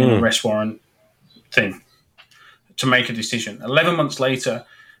European arrest warrant thing to make a decision. 11 months later,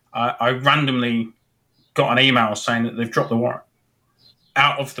 I randomly got an email saying that they've dropped the warrant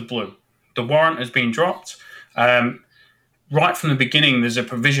out of the blue. The warrant has been dropped. Right from the beginning, there's a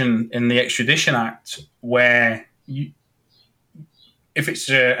provision in the Extradition Act where if it's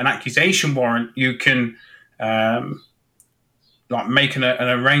an accusation warrant, you can make an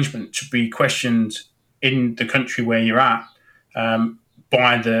arrangement to be questioned in the country where you're at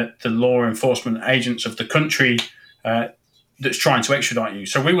by the law enforcement agents of the country that's trying to extradite you.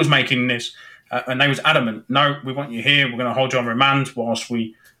 So we was making this, and they was adamant, no, we want you here. We're going to hold you on remand whilst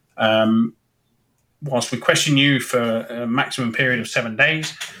we question you for a maximum period of 7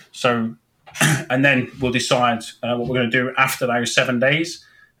 days. So, and then we'll decide what we're going to do after those 7 days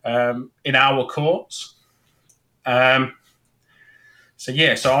in our courts. So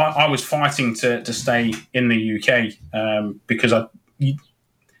I was fighting to stay in the UK because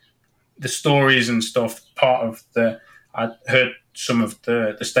the stories and stuff, I heard some of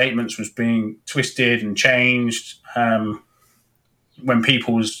the statements was being twisted and changed when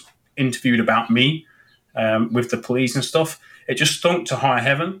people was interviewed about me with the police and stuff. It just stunk to high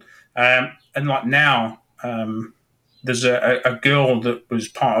heaven. And now there's a girl that was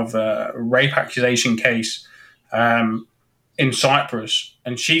part of a rape accusation case in Cyprus,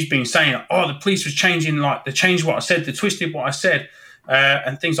 and she's been saying, the police was changing, they changed what I said, they twisted what I said,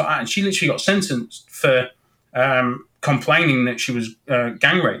 and things like that. And she literally got sentenced for complaining that she was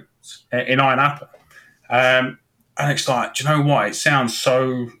gang raped in Ayia Napa. And it's do you know what? It sounds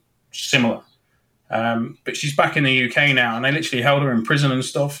so similar. But she's back in the UK now, and they literally held her in prison and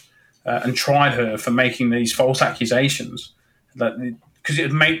stuff and tried her for making these false accusations because it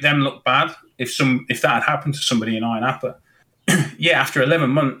would make them look bad if that had happened to somebody in Ayia Napa. After 11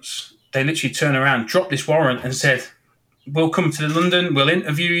 months, they literally turned around, dropped this warrant and said, we'll come to London, we'll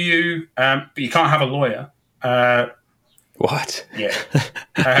interview you, but you can't have a lawyer. What? Yeah.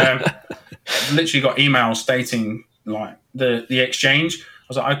 Literally got emails stating the exchange. I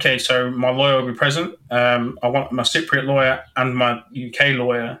was like, okay, so my lawyer will be present. I want my Cypriot lawyer and my UK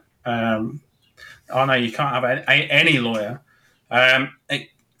lawyer. No, you can't have any lawyer.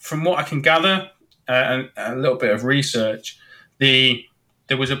 From what I can gather and a little bit of research,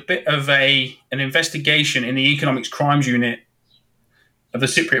 there was a bit of an investigation in the Economics Crimes Unit of the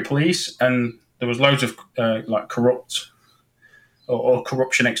Cypriot police, and there was loads of corrupt or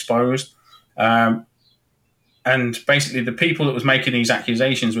corruption exposed. And basically, the people that was making these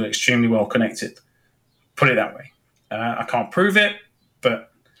accusations were extremely well connected. Put it that way. I can't prove it,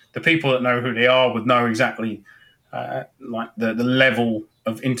 but the people that know who they are would know exactly like the level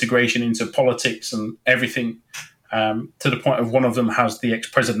of integration into politics and everything, to the point of one of them has the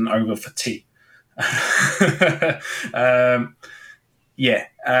ex-president over for tea.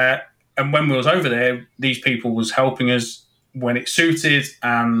 And when we was over there, these people was helping us when it suited,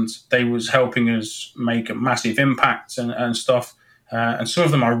 and they was helping us make a massive impact and stuff. And some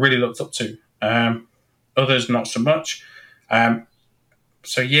of them I really looked up to. Others not so much.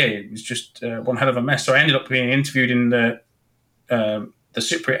 So yeah, it was just one hell of a mess. So I ended up being interviewed in the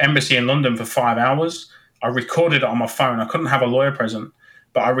Cypriot embassy in London for 5 hours. I recorded it on my phone. I couldn't have a lawyer present,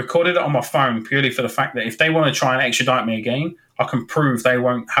 but I recorded it on my phone purely for the fact that if they want to try and extradite me again, I can prove they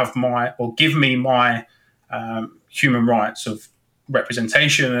won't have my, or give me my human rights of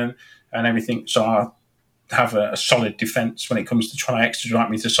representation and everything. So I have a solid defence when it comes to trying to extradite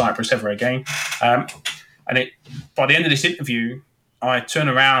me to Cyprus ever again. And by the end of this interview, I turned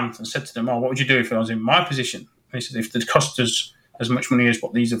around and said to them, what would you do if I was in my position? And he said, if it cost us as much money as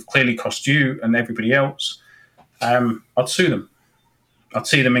what these have clearly cost you and everybody else, I'd sue them. I'd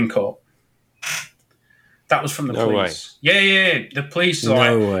see them in court. That was from the police. Way. Yeah. The police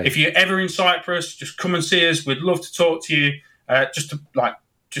like, if you're ever in Cyprus, just come and see us. We'd love to talk to you. Just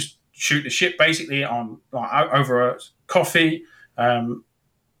shoot the shit basically on over a coffee, to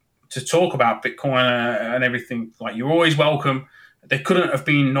talk about Bitcoin and everything. Like, you're always welcome. They couldn't have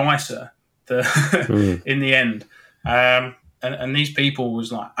been nicer in the end. And these people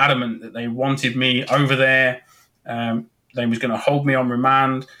was like adamant that they wanted me over there. They was going to hold me on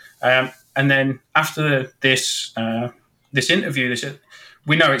remand. And then after this interview, they said,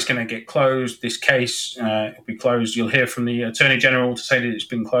 we know it's going to get closed. This case will be closed. You'll hear from the Attorney General to say that it's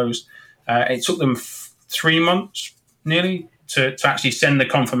been closed. It took them 3 months nearly to actually send the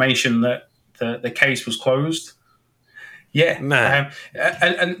confirmation that the case was closed. Yeah.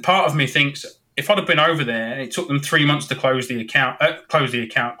 And part of me thinks, if I'd have been over there and it took them 3 months to close the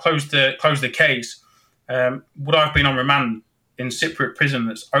case, would I have been on remand in Cypriot prison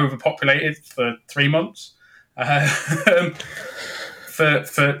that's overpopulated for 3 months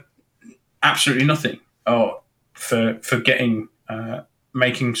for absolutely nothing, or for getting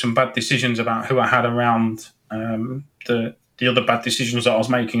making some bad decisions about who I had around the other bad decisions that I was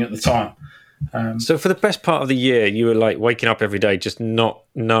making at the time. So for the best part of the year, you were like waking up every day just not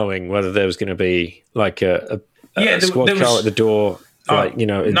knowing whether there was going to be like a squad car at the door. No,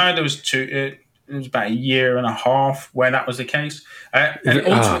 there was two. It was about a year and a half where that was the case. And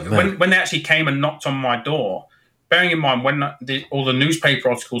ultimately, when they actually came and knocked on my door, bearing in mind when all the newspaper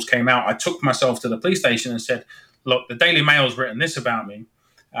articles came out, I took myself to the police station and said, look, the Daily Mail's written this about me.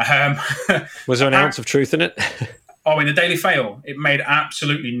 Was there an ounce of truth in it? In the Daily Fail, it made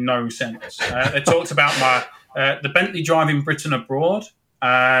absolutely no sense. They talked about the Bentley driving Britain abroad.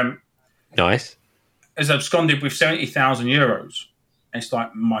 Nice. As absconded with €70,000. It's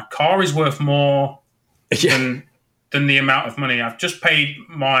like, my car is worth more than the amount of money. I've just paid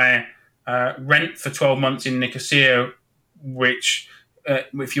my rent for 12 months in Nicosia, which,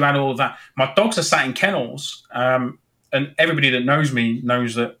 if you add all of that, my dogs are sat in kennels. And everybody that knows me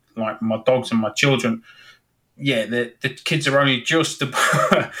knows that, like, my dogs and my children, the kids are only just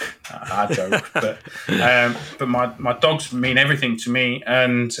I joke, but my dogs mean everything to me,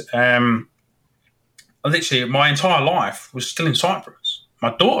 and literally my entire life was still in Cyprus. My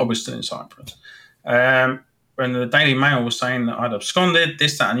daughter was still in Cyprus, and the Daily Mail was saying that I'd absconded,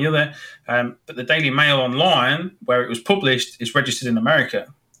 this, that, and the other. But the Daily Mail online, where it was published, is registered in America,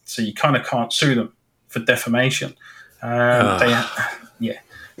 so you kind of can't sue them for defamation. Did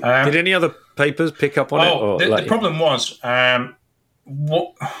any other papers pick up on it? The problem was,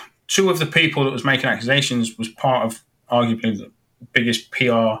 two of the people that was making accusations was part of arguably the biggest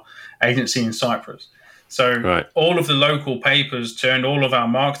PR agency in Cyprus. So all of the local papers turned all of our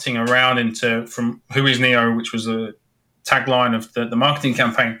marketing around from Who is Neo, which was the tagline of the marketing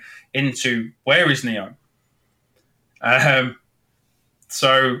campaign, into Where is Neo? And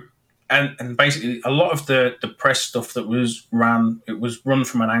basically a lot of the press stuff that was run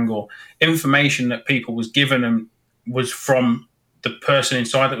from an angle. Information that people was given and was from the person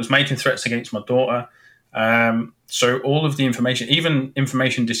inside that was making threats against my daughter. So all of the information, even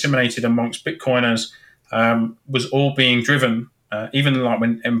information disseminated amongst Bitcoiners, was all being driven. Even like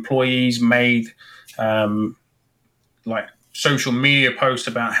when employees made like social media posts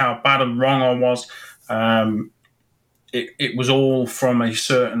about how bad and wrong I was, it was all from a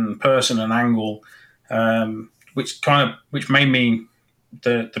certain person and angle, which made me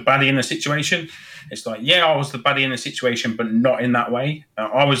the baddie in the situation. It's like, yeah, I was the baddie in the situation, but not in that way.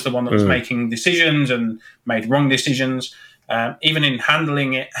 I was the one that was making decisions and made wrong decisions. Even in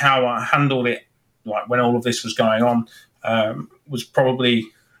handling it, how I handled it, like when all of this was going on, was probably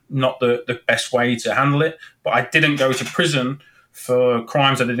not the best way to handle it. But I didn't go to prison for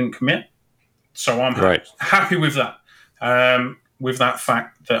crimes I didn't commit. So I'm happy with that. With that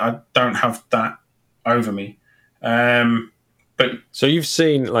fact that I don't have that over me. But so you've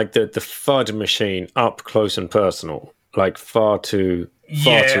seen like the FUD machine up close and personal, like far too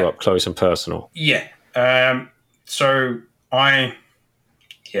up close and personal. Yeah. So I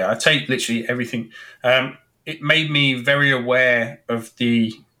take literally everything. It made me very aware of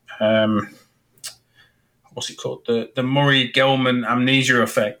the what's it called? The Murray-Gell-Mann amnesia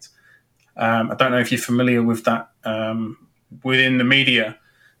effect. I don't know if you're familiar with that. Within the media,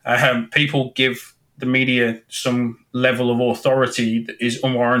 people give the media some level of authority that is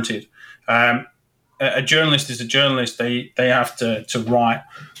unwarranted. A journalist is a journalist. They have to write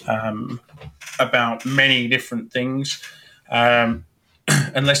about many different things,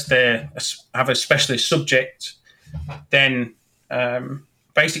 unless they have a specialist subject. Then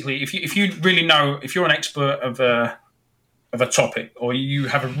basically, if you really know, if you're an expert of a topic, or you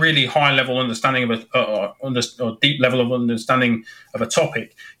have a really high level understanding of or deep level of understanding of a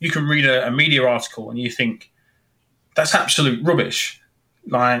topic, you can read a media article and you think that's absolute rubbish.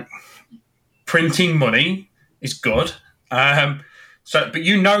 Like, printing money is good, but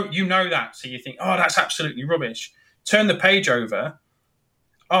you know that, so you think, oh, that's absolutely rubbish. Turn the page over.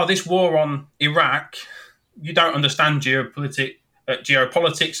 Oh, this war on Iraq, you don't understand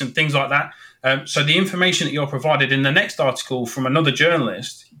geopolitics and things like that. So the information that you're provided in the next article from another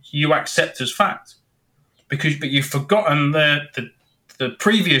journalist, you accept as fact, but you've forgotten the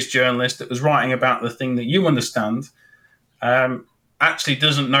previous journalist that was writing about the thing that you understand actually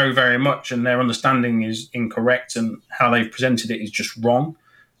doesn't know very much, and their understanding is incorrect, and how they've presented it is just wrong.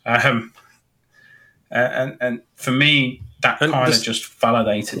 And for me, that kind of just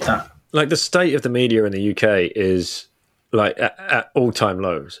validated that. Like, the state of the media in the UK is like at all-time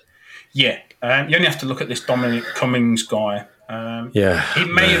lows. Yeah. You only have to look at this Dominic Cummings guy. He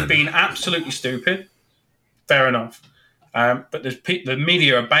may have been absolutely stupid. Fair enough. But the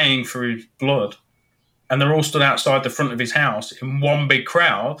media are baying for his blood, and they're all stood outside the front of his house in one big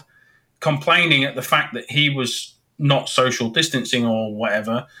crowd, complaining at the fact that he was not social distancing or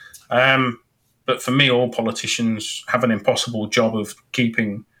whatever. But for me, all politicians have an impossible job of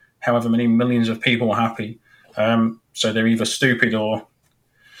keeping however many millions of people happy. So they're either stupid or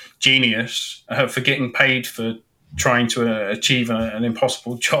genius for getting paid for trying to achieve an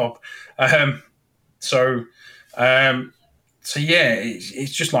impossible job. So yeah,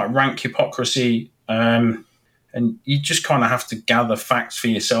 it's just like rank hypocrisy. And you just kind of have to gather facts for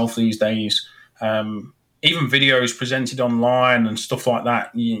yourself these days. Even videos presented online and stuff like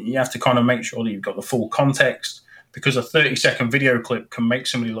that, you have to kind of make sure that you've got the full context, because a 30-second video clip can make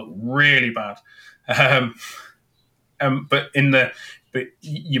somebody look really bad. But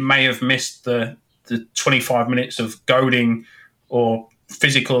you may have missed the 25 minutes of goading or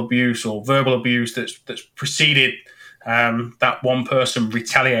physical abuse or verbal abuse that's preceded that one person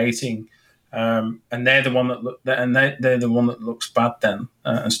retaliating, and they're the one they're the one that looks bad then,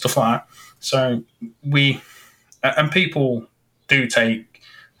 and stuff like that. So people do take.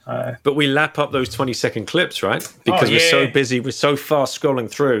 But we lap up those 20-second clips, right? Because we're so busy, we're so fast scrolling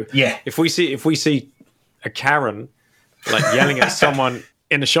through. Yeah. If we see a Karen like yelling at someone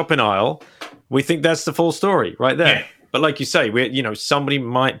in the shopping aisle, we think that's the full story right there. Yeah. But like you say, somebody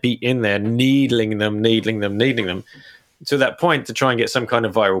might be in there needling them to that point to try and get some kind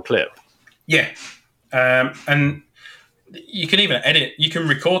of viral clip. Yeah. And you can even edit. You can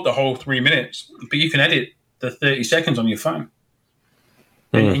record the whole 3 minutes, but you can edit the 30 seconds on your phone.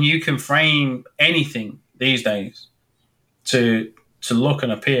 And you can frame anything these days to look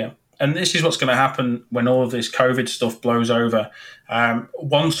and appear. And this is what's going to happen when all of this COVID stuff blows over.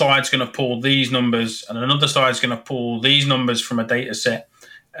 One side's going to pull these numbers, and another side's going to pull these numbers from a data set.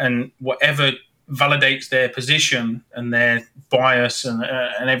 And whatever validates their position and their bias and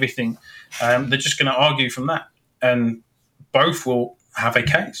everything, they're just going to argue from that. And both will have a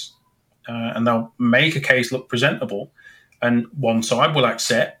case. And they'll make a case look presentable. And one side will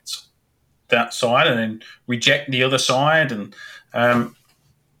accept that side and then reject the other side. And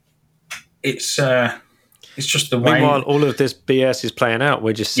it's just the way. Meanwhile, all of this BS is playing out.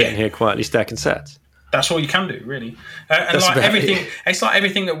 We're just sitting here quietly stacking sets. That's all you can do, really. And like everything, it's like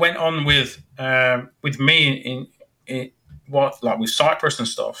everything that went on with me in with Cyprus and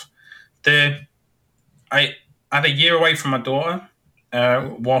stuff. I had a year away from my daughter,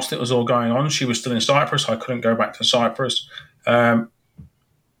 whilst it was all going on. She was still in Cyprus. I couldn't go back to Cyprus. And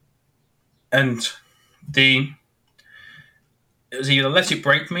it was either let it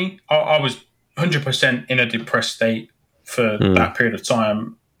break me. I was 100% in a depressed state for that period of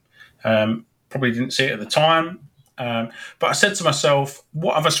time. Probably didn't see it at the time. But I said to myself,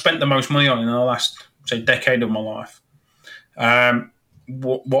 what have I spent the most money on in the last, say, decade of my life?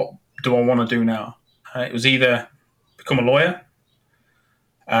 What do I want to do now? It was either become a lawyer,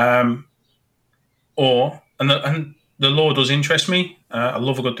 or the law does interest me. I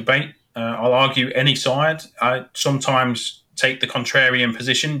love a good debate. I'll argue any side. I sometimes take the contrarian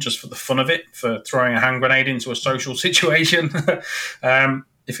position just for the fun of it, for throwing a hand grenade into a social situation,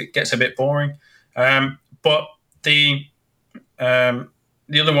 if it gets a bit boring. But the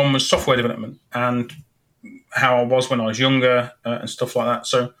other one was software development and how I was when I was younger and stuff like that.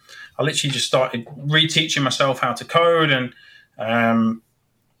 So I literally just started reteaching myself how to code and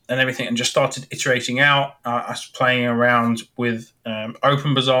everything, and just started iterating out. I was playing around with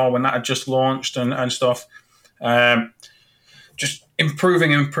OpenBazaar when that had just launched and stuff. Just improving.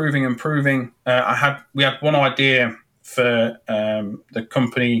 We had one idea for the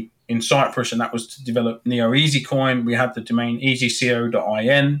company in Cyprus, and that was to develop Neo EasyCoin. We had the domain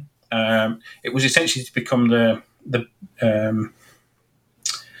easyco.in. It was essentially to become the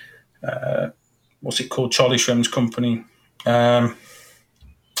what's it called? Charlie Shrem's company.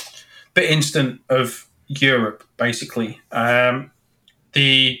 BitInstant of Europe, basically. So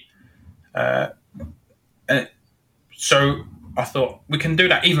I thought we can do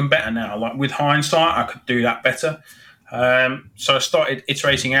that even better now. Like with hindsight, I could do that better. So I started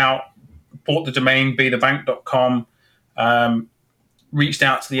iterating out, bought the domain bethebank.com, reached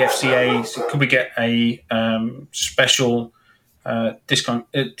out to the FCA. So could we get a special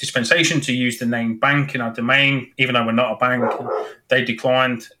dispensation to use the name bank in our domain, even though we're not a bank? They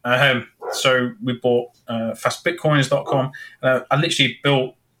declined. So we bought fastbitcoins.com. I literally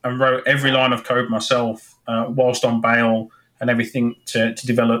built and wrote every line of code myself whilst on bail and everything to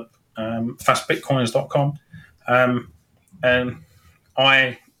develop fastbitcoins.com. And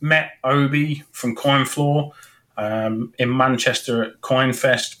I met Obi from CoinFloor in Manchester at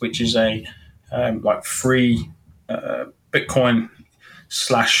CoinFest, which is a free Bitcoin /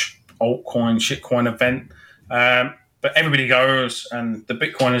 altcoin shitcoin event. But everybody goes, and the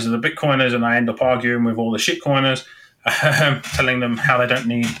Bitcoiners are the Bitcoiners, and I end up arguing with all the shitcoiners, telling them how they don't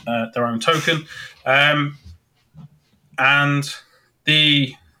need their own token. And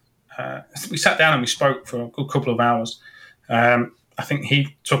we sat down and we spoke for a good couple of hours. I think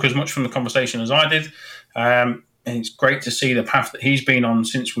he took as much from the conversation as I did. And it's great to see the path that he's been on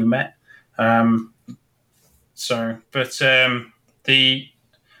since we met.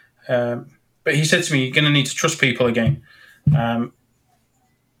 But he said to me, "You're going to need to trust people again."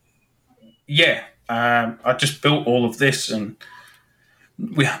 I just built all of this, and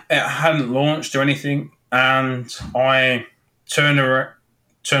it hadn't launched or anything. And I turned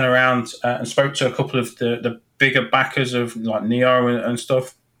around and spoke to a couple of the bigger backers of like Neo and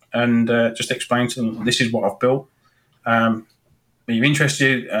stuff, and just explained to them, "This is what I've built. Are you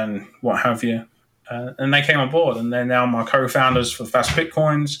interested?" and what have you. And they came on board, and they're now my co-founders for Fast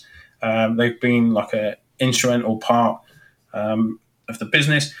Bitcoins. They've been like an instrumental part of the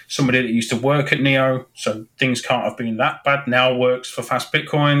business. Somebody that used to work at Neo, so things can't have been that bad, now works for Fast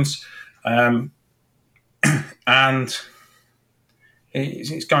Bitcoins. And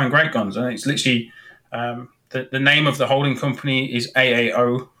it's going great guns. And it's literally the name of the holding company is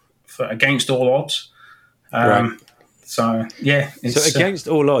AAO, for Against All Odds. Right. So, yeah. So against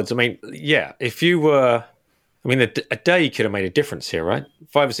all odds, I mean, yeah, if you were... I mean, a day could have made a difference here, right?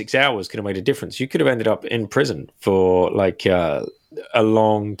 5 or 6 hours could have made a difference. You could have ended up in prison for like a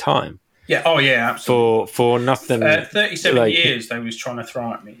long time. Yeah. Oh, yeah. Absolutely. For nothing. 37 years they was trying to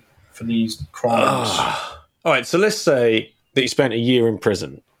throw at me for these crimes. All right. So let's say that you spent a year in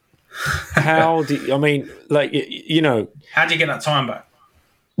prison. How do you, I mean, like, you know? How do you get that time back?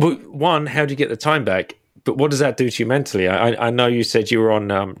 Well, one, how do you get the time back? But what does that do to you mentally? I know you said you were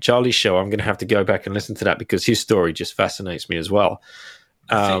on Charlie's show. I'm going to have to go back and listen to that because his story just fascinates me as well.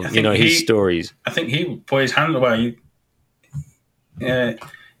 I think his stories. I think he would put his hand away.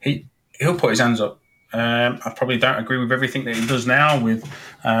 He'll put his hands up. I probably don't agree with everything that he does now, with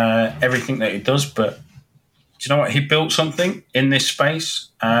everything that he does. But do you know what? He built something in this space,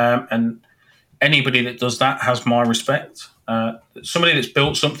 and anybody that does that has my respect. Somebody that's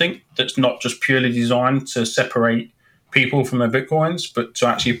built something that's not just purely designed to separate people from their Bitcoins, but to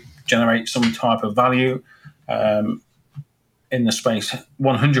actually generate some type of value in the space,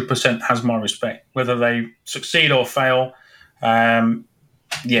 100% has my respect. Whether they succeed or fail,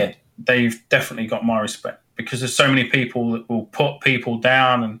 yeah, they've definitely got my respect, because there's so many people that will put people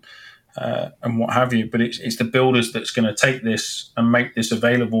down and what have you. But it's the builders that's going to take this and make this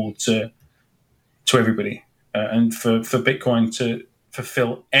available to everybody, and for Bitcoin to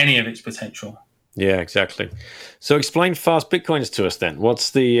fulfill any of its potential. Yeah, exactly. So explain fast Bitcoins to us then.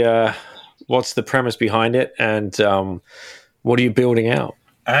 What's the premise behind it, and what are you building out?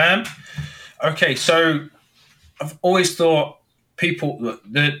 Okay, so I've always thought people,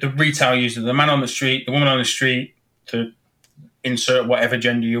 the retail user, the man on the street, the woman on the street, to insert whatever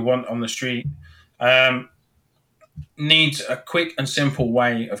gender you want on the street, needs a quick and simple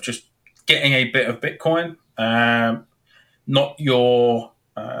way of just getting a bit of Bitcoin.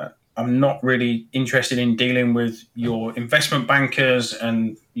 I'm not really interested in dealing with your investment bankers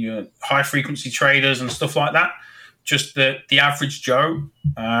and your high frequency traders and stuff like that. Just the average Joe.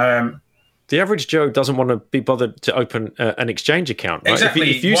 The average Joe doesn't want to be bothered to open an exchange account, right?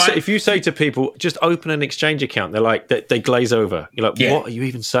 Exactly. If you say to people, just open an exchange account, they're like, they glaze over. You're like, what are you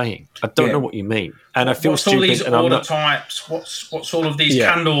even saying? I don't know what you mean. And I feel stupid. What's all these order types? What's all of these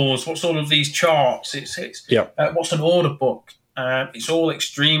candles? What's all of these charts? It's what's an order book? It's all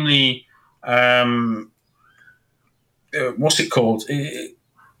extremely, what's it called?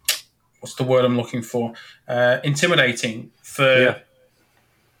 What's the word I'm looking for? Intimidating for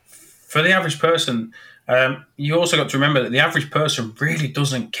the average person. You also got to remember that the average person really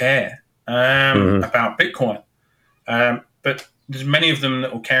doesn't care about Bitcoin. But there's many of them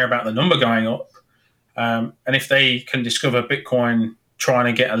that will care about the number going up. And if they can discover Bitcoin trying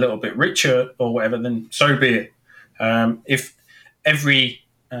to get a little bit richer or whatever, then so be it. If every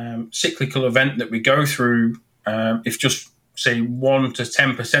cyclical event that we go through, if just say 1 to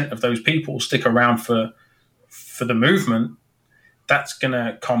 10% of those people stick around for the movement, that's going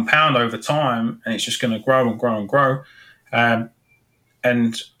to compound over time, and it's just going to grow and grow and grow.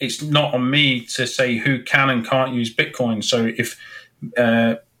 And it's not on me to say who can and can't use Bitcoin. So if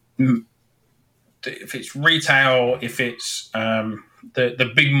it's retail, if it's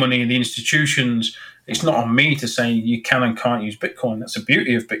the big money, the institutions, it's not on me to say you can and can't use Bitcoin. That's the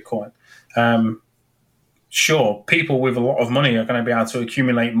beauty of Bitcoin. Sure, people with a lot of money are going to be able to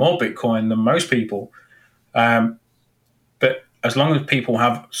accumulate more Bitcoin than most people. But as long as people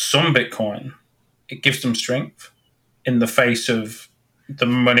have some Bitcoin, it gives them strength in the face of the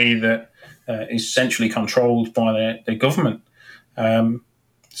money that is centrally controlled by the government.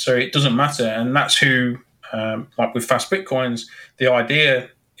 So it doesn't matter. And that's who, like with Fast Bitcoins, the idea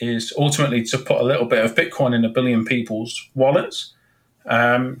is ultimately to put a little bit of Bitcoin in a billion people's wallets,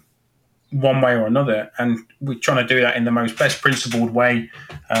 one way or another. And we're trying to do that in the most best principled way.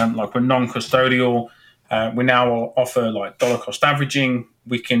 Like we're non-custodial. We now offer like dollar cost averaging.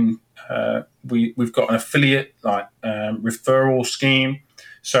 We can we've got an affiliate like referral scheme,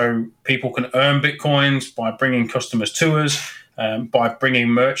 so people can earn Bitcoins by bringing customers to us, by bringing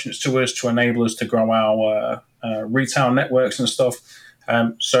merchants to us to enable us to grow our retail networks and stuff.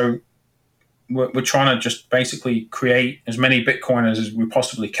 So we're trying to just basically create as many Bitcoiners as we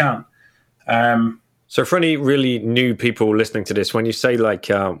possibly can. So for any really new people listening to this, when you say like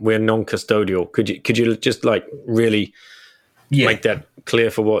we're non-custodial, could you just like really make that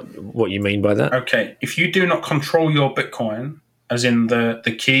clear for what you mean by that? Okay. If you do not control your Bitcoin, as in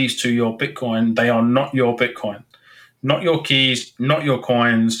the keys to your Bitcoin, they are not your Bitcoin, not your keys, not your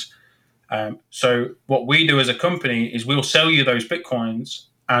coins. So what we do as a company is we'll sell you those Bitcoins,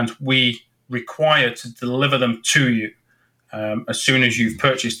 and we require to deliver them to you. As soon as you've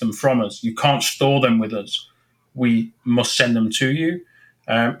purchased them from us, you can't store them with us. We must send them to you.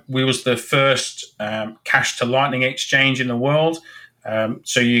 We was the first cash to lightning exchange in the world.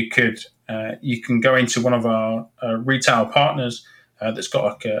 So you can go into one of our retail partners that's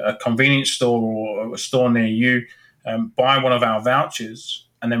got a convenience store or a store near you, buy one of our vouchers,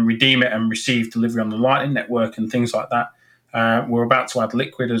 and then redeem it and receive delivery on the Lightning Network and things like that. We're about to add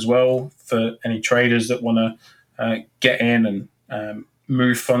Liquid as well for any traders that want to get in and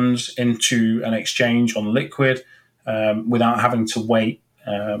move funds into an exchange on Liquid without having to wait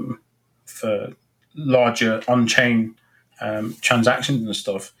for larger on-chain transactions and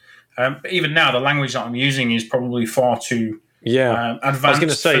stuff. But even now, the language that I'm using is probably far too advanced. I was going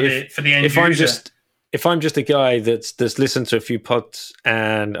to say, for the end user. If I'm just a guy that's listened to a few pods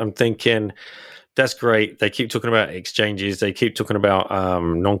and I'm thinking, that's great. They keep talking about exchanges. They keep talking about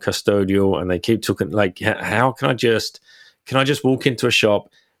non-custodial, and they keep talking like, how can I just walk into a shop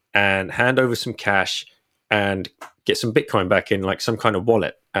and hand over some cash and get some Bitcoin back in like some kind of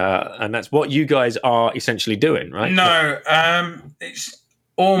wallet? And that's what you guys are essentially doing, right? No, it's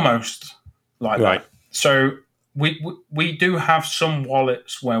almost like that. So we do have some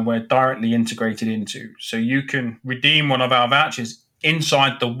wallets where we're directly integrated into, so you can redeem one of our vouchers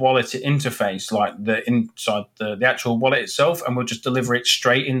inside the wallet interface, like inside the actual wallet itself, and we'll just deliver it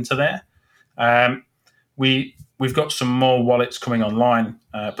straight into there. We've got some more wallets coming online,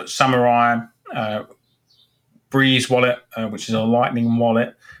 but Samurai, Breeze wallet, which is a Lightning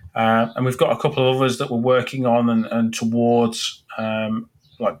wallet, and we've got a couple of others that we're working on and towards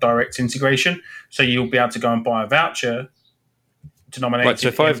like direct integration. So you'll be able to go and buy a voucher denominated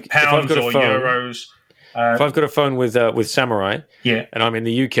in pounds or euros. If I've got a phone with Samurai, and I'm in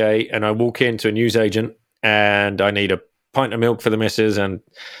the UK, and I walk into a newsagent and I need a pint of milk for the missus, and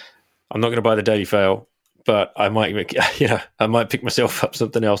I'm not going to buy the Daily Fail, but I might, I might pick myself up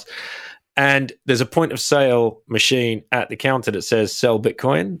something else. And there's a point of sale machine at the counter that says sell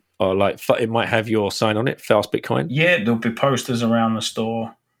Bitcoin, or like it might have your sign on it, Fast Bitcoin. Yeah, there'll be posters around the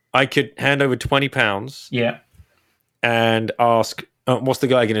store. I could hand over £20. Yeah. And ask, what's the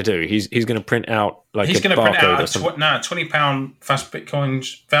guy going to do? He's going to print out like he's a going to print out barcode a £20 Fast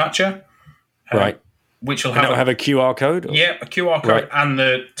Bitcoins voucher. Right. Which will have a QR code? Or? Yeah, a QR code and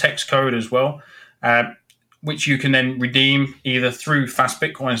the text code as well, which you can then redeem either through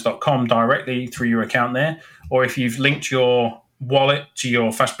fastbitcoins.com directly through your account there, or if you've linked your wallet to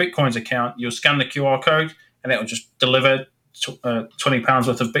your Fast Bitcoins account, you'll scan the QR code and it'll just deliver £20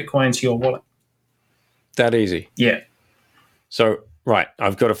 worth of Bitcoin to your wallet. That easy? Yeah. So, right,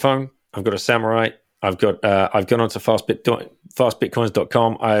 I've got a phone, I've got a Samurai, I've gone onto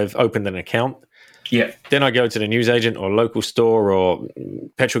fastbitcoins.com, I've opened an account. Yeah. Then I go to the newsagent or local store or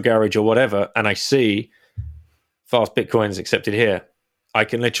petrol garage or whatever, and I see Fast Bitcoins accepted here. I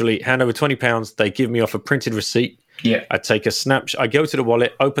can literally hand over £20. They give me off a printed receipt. Yeah. I take a snapshot. I go to the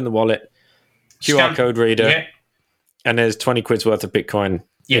wallet, open the wallet, QR code reader, and there's 20 quid's worth of Bitcoin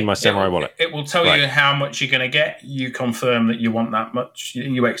in my Samurai wallet. It will tell you how much you're going to get. You confirm that you want that much.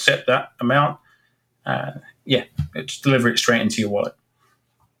 You accept that amount. Just deliver it straight into your wallet.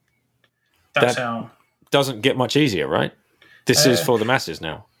 That's how. Doesn't get much easier, right? This is for the masses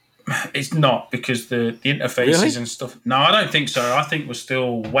now. It's not, because the interfaces and stuff. No, I don't think so. I think we're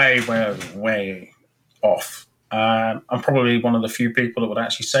still way off. I'm probably one of the few people that would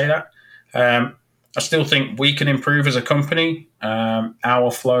actually say that. I still think we can improve as a company,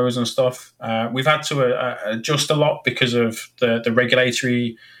 our flows and stuff. We've had to adjust a lot because of the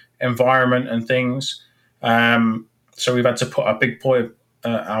regulatory environment and things. So we've had to put our big boy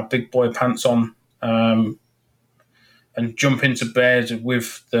pants on and jump into bed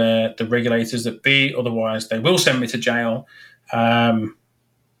with the regulators that be. Otherwise, they will send me to jail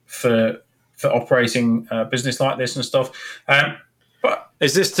for operating a business like this and stuff. But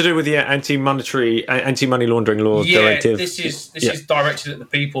is this to do with the anti-money laundering law directive? This is directed at the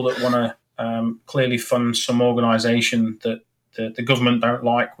people that want to clearly fund some organisation that the government don't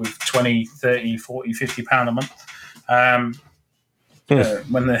like, with 20, 30, 40, 50 pound a month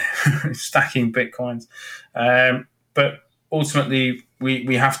when they're stacking Bitcoins. But ultimately,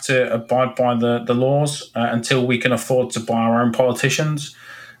 we have to abide by the laws until we can afford to buy our own politicians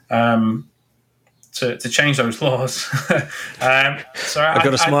to change those laws. So I've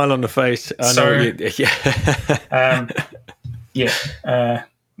got a smile on the face. I know.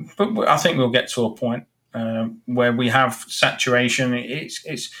 But I think we'll get to a point where we have saturation.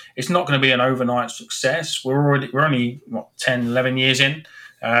 It's not going to be an overnight success. We're only 10, 11 years in.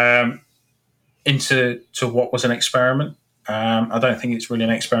 Into what was an experiment. I don't think it's really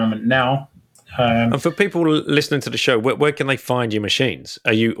an experiment now. And for people listening to the show, where can they find your machines?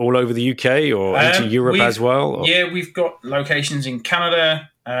 Are you all over the UK or into Europe as well? Or? Yeah, we've got locations in Canada,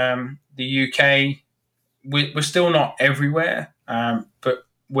 the UK. We're still not everywhere, but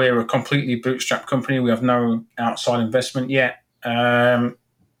we're a completely bootstrapped company. We have no outside investment yet.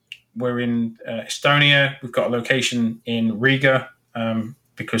 We're in Estonia. We've got a location in Riga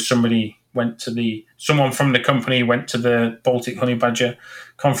because someone from the company went to the Baltic Honey Badger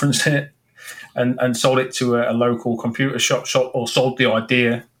conference here and sold it to a local computer shop or sold the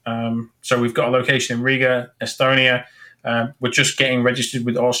idea. So we've got a location in Riga, Estonia. We're just getting registered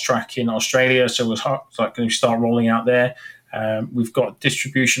with Austrac in Australia, so we're going to start rolling out there. We've got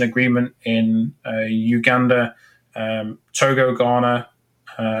distribution agreement in Uganda, Togo, Ghana,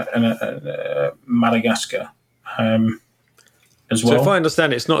 and Madagascar as well. So if I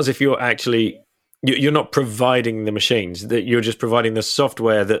understand, it's not as if you're not providing the machines, that you're just providing the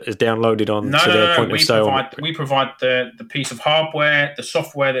software that is downloaded on to their point of sale. We provide the piece of hardware, the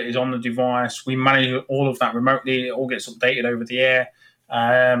software that is on the device. We manage all of that remotely. It all gets updated over the air.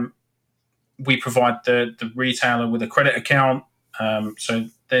 We provide the retailer with a credit account, so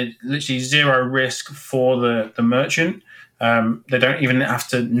there's literally zero risk for the merchant. They don't even have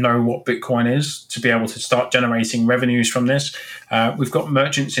to know what Bitcoin is to be able to start generating revenues from this. We've got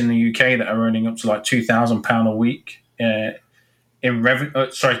merchants in the UK that are earning up to like £2,000 a week in revenue.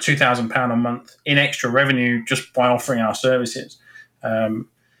 £2,000 a month in extra revenue just by offering our services. And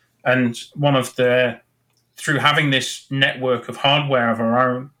through having this network of hardware of our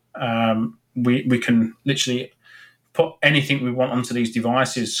own, we can literally put anything we want onto these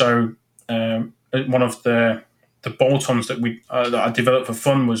devices. So one of the bolt-ons that I developed for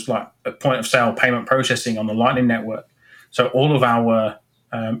fun was like a point of sale payment processing on the Lightning Network. So all of our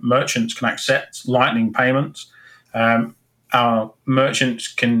merchants can accept Lightning payments. Our merchants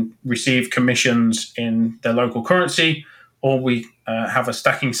can receive commissions in their local currency, or we have a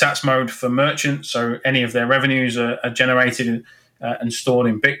stacking sats mode for merchants. So any of their revenues are generated and stored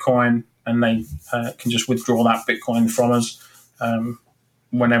in Bitcoin, and they can just withdraw that Bitcoin from us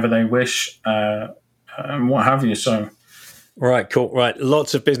whenever they wish, and what have you. So, right, cool. Right,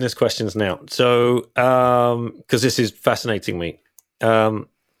 lots of business questions now. So, because this is fascinating me.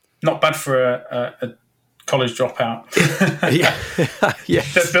 Not bad for a college dropout. Yeah,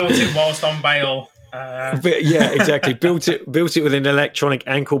 that built it whilst on bail. Yeah, exactly. Built it with an electronic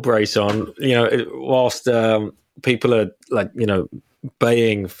ankle brace on. Whilst people are like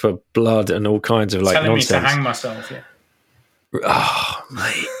baying for blood and all kinds of like telling nonsense. Me to hang myself. Yeah. Oh,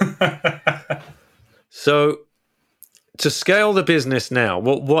 mate. So, to scale the business now,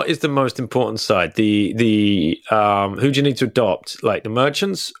 what is the most important side? The who do you need to adopt, like the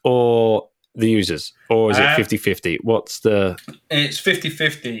merchants or the users, or is it 50-50? It's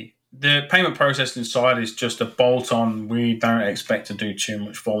 50-50. The payment processing side is just a bolt-on. We don't expect to do too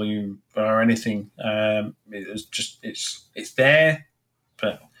much volume or anything. It's there,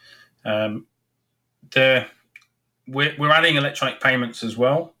 but we're adding electronic payments as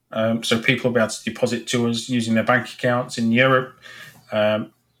well. So people will be able to deposit to us using their bank accounts in Europe,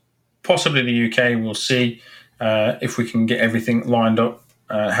 possibly the UK. We'll see if we can get everything lined up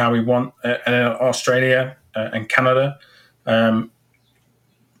how we want. Australia and Canada. The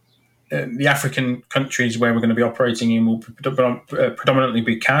African countries where we're going to be operating in will predominantly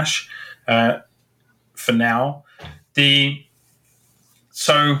be cash for now.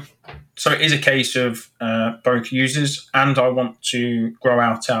 So it is a case of both users, and I want to grow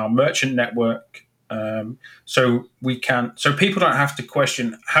out our merchant network so people don't have to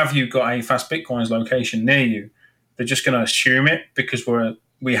question, have you got a Fast Bitcoins location near you? They're just going to assume it because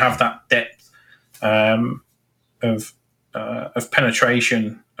we have that depth of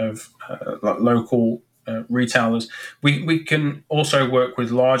penetration of like local retailers. We can also work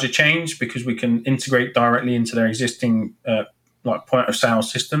with larger chains because we can integrate directly into their existing like point of sale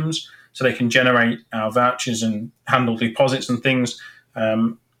systems, so they can generate our vouchers and handle deposits and things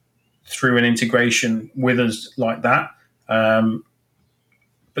through an integration with us like that.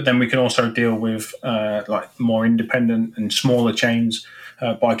 But then we can also deal with like more independent and smaller chains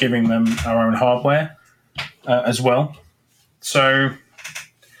by giving them our own hardware as well. So,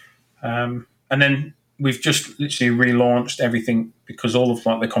 and then we've just literally relaunched everything because all of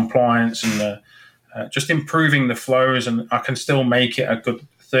like the compliance and the just improving the flows, and I can still make it a good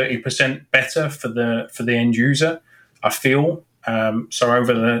 30% better for the end user, I feel. So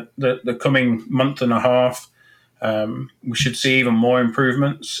over the coming month and a half, we should see even more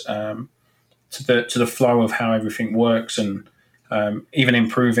improvements to the flow of how everything works, and even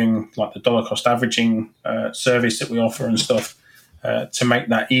improving like the dollar cost averaging service that we offer and stuff to make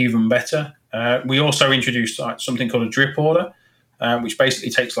that even better. We also introduced like something called a drip order, which basically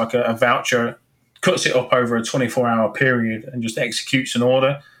takes like a voucher, cuts it up over a 24-hour period, and just executes an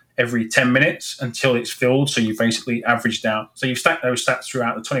order every 10 minutes until it's filled. So you basically averaged out. So you stack those stats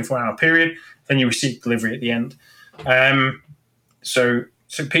throughout the 24-hour period, then you receive delivery at the end. So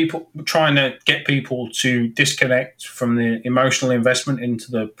people trying to get people to disconnect from the emotional investment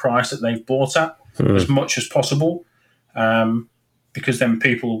into the price that they've bought at as much as possible, because then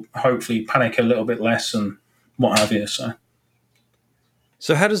people hopefully panic a little bit less and what have you. So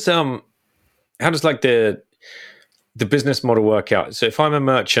how does like the business model work out? So if I'm a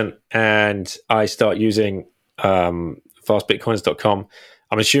merchant and I start using fastbitcoins.com,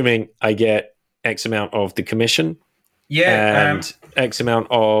 I'm assuming I get X amount of the commission. Yeah. And X amount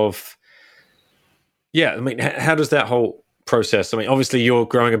of... Yeah, I mean, how does that whole process... I mean, obviously you're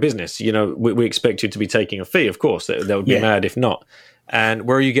growing a business. We expect you to be taking a fee, of course. That would be mad if not. And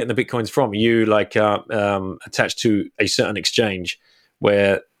where are you getting the Bitcoins from? Are you like attached to a certain exchange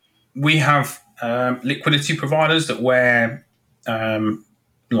where... We have liquidity providers that where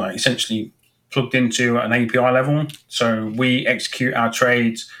like essentially plugged into an API level, so we execute our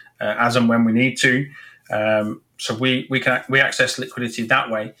trades as and when we need to. So we access liquidity that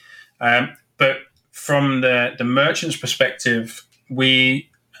way. But from the merchant's perspective, we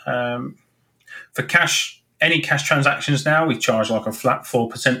for any cash transactions now, we charge like a flat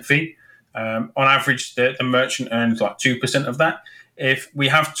 4% fee. On average, the merchant earns like 2% of that. If we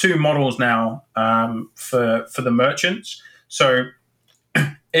have two models now for the merchants, so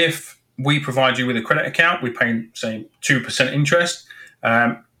if we provide you with a credit account, we pay, say, 2% interest.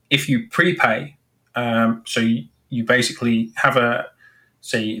 If you prepay, so you basically have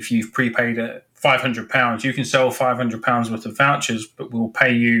say, if you've prepaid £500, you can sell £500 worth of vouchers, but we'll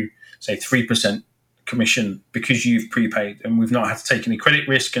pay you, say, 3% commission because you've prepaid, and we've not had to take any credit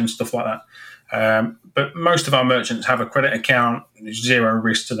risk and stuff like that. But most of our merchants have a credit account. There's zero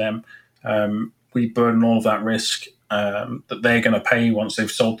risk to them. We burden all of that risk that they're going to pay once they've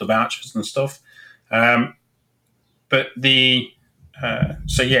sold the vouchers and stuff. So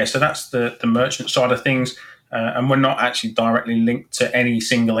that's the merchant side of things. And we're not actually directly linked to any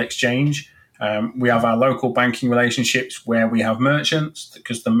single exchange. We have our local banking relationships where we have merchants,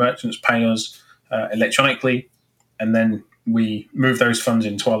 because the merchants pay us electronically, and then we move those funds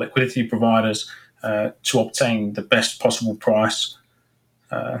into our liquidity providers to obtain the best possible price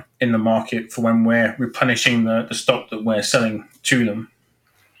in the market for when we're replenishing the stock that we're selling to them.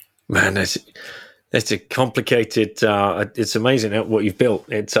 Man, that's a complicated. It's amazing what you've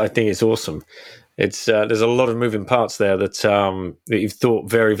built. I think it's awesome. It's there's a lot of moving parts there that you've thought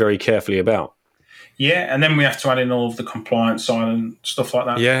very, very carefully about. Yeah, and then we have to add in all of the compliance side and stuff like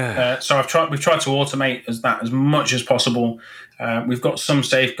that. Yeah. So we've tried to automate as much as possible. We've got some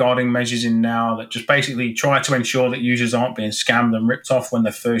safeguarding measures in now that just basically try to ensure that users aren't being scammed and ripped off when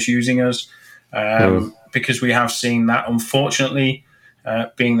they're first using us, because we have seen that, unfortunately,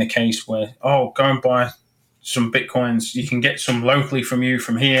 being the case where, go and buy some Bitcoins. You can get some locally from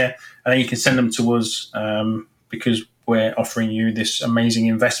here, and then you can send them to us because we're offering you this amazing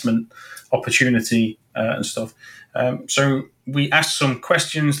investment opportunity and stuff. So we ask some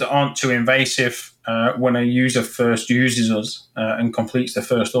questions that aren't too invasive when a user first uses us and completes their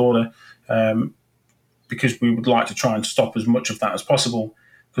first order, because we would like to try and stop as much of that as possible,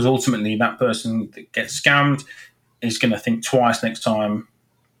 because ultimately that person that gets scammed is going to think twice next time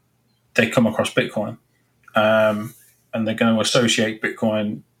they come across Bitcoin, and they're going to associate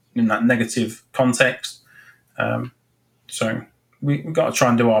Bitcoin in that negative context. So we've got to try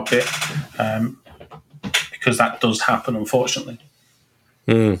and do our bit, because that does happen, unfortunately.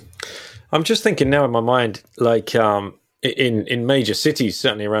 I'm just thinking now in my mind, like in major cities,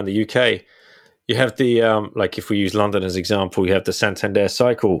 certainly around the UK, you have the like, if we use London as example, you have the Santander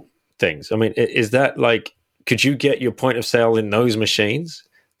Cycle things. I mean, is that like, could you get your point of sale in those machines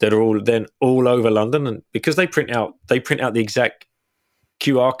that are all over London? And because they print out the exact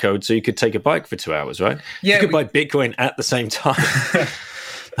QR code, so you could take a bike for 2 hours, right? Yeah, you could buy Bitcoin at the same time.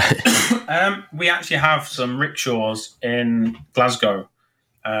 We actually have some rickshaws in Glasgow.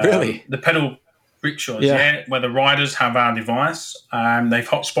 Really? The pedal rickshaws, yeah, where the riders have our device. They've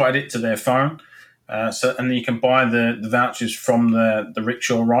hotspotted it to their phone, and you can buy the vouchers from the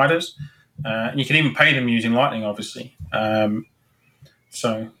rickshaw riders. And you can even pay them using Lightning, obviously.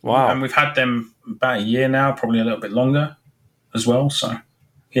 So, wow. And we've had them about a year now, probably a little bit longer as well. So,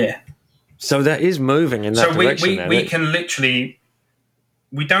 yeah. So that is moving in that direction. So we can literally,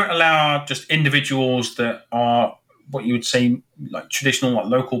 we don't allow just individuals that are what you would say like traditional, like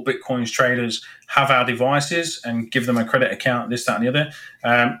local Bitcoins traders have our devices and give them a credit account, this, that, and the other,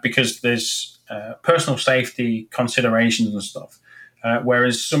 because there's personal safety considerations and stuff.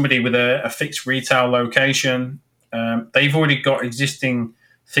 Whereas somebody with a fixed retail location, they've already got existing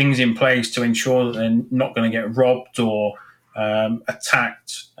things in place to ensure that they're not going to get robbed or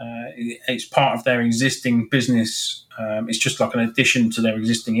attacked. It's part of their existing business. It's just like an addition to their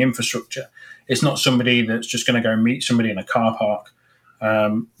existing infrastructure. It's not somebody that's just going to go meet somebody in a car park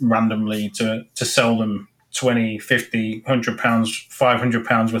randomly to sell them 20, 50, £100,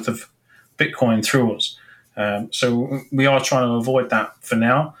 £500 worth of Bitcoin through us. So we are trying to avoid that for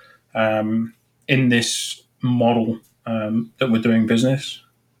now in this model that we're doing business.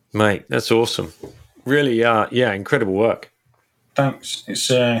 Mate, that's awesome. Really, yeah, incredible work. Thanks.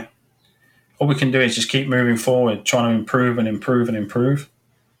 It's all we can do is just keep moving forward, trying to improve and improve and improve.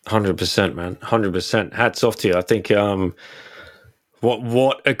 100%, man. 100%. Hats off to you. I think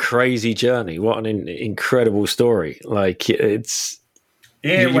what a crazy journey. What an incredible story. Like, it's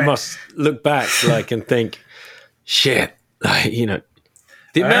you must look back like and think, shit, like,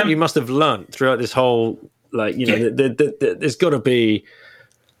 the amount you must have learned throughout this whole, like, there's got to be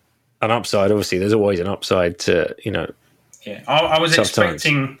an upside. Obviously, there's always an upside to, Yeah, I was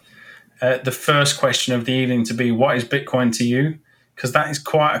expecting the first question of the evening to be, what is Bitcoin to you? Because that is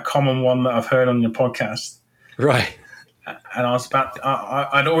quite a common one that I've heard on your podcast. Right. And I was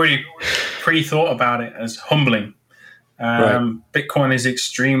I'd already pre-thought about it as humbling. Right. Bitcoin is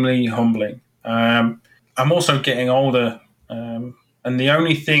extremely humbling. I'm also getting older. And the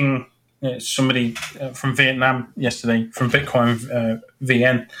only thing, somebody from Vietnam yesterday, from Bitcoin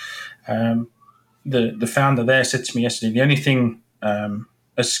VN, the founder there said to me yesterday, the only thing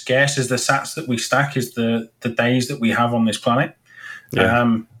as scarce as the sats that we stack is the days that we have on this planet.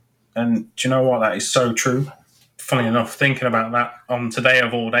 Yeah. And do you know what? That is so true. Funny enough, thinking about that on today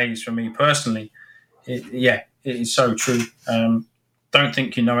of all days for me personally, it is so true. Don't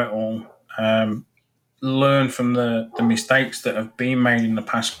think you know it all. Learn from the mistakes that have been made in the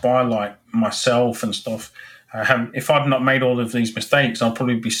past by like myself and stuff. If I'd not made all of these mistakes, I'd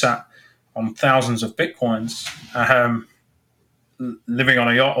probably be sat on thousands of Bitcoins, living on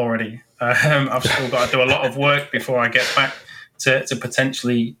a yacht already. I've still got to do a lot of work before I get back to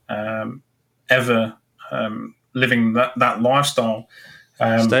potentially ever living that lifestyle.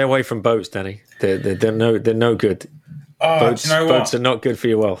 Stay away from boats, Danny. They're no good. Boats, you know what? Boats are not good for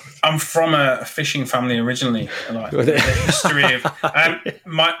your wealth. I'm from a fishing family originally. Like the history of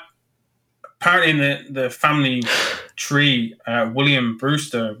apparently in the family tree, William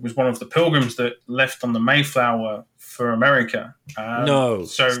Brewster was one of the pilgrims that left on the Mayflower for America. So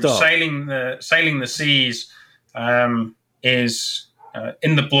stop. sailing the seas is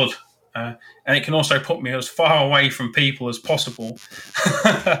in the blood. And it can also put me as far away from people as possible.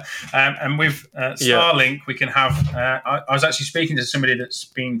 And with Starlink, we can have... I was actually speaking to somebody that's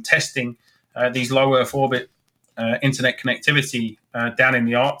been testing these low Earth orbit internet connectivity down in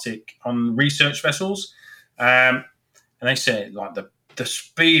the Arctic on research vessels. And they say like the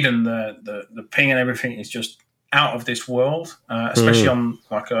speed and the ping and everything is just out of this world, especially on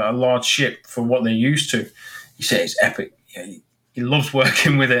like a large ship for what they're used to. He said it's epic. He loves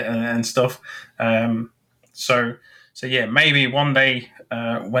working with it and stuff. So yeah, maybe one day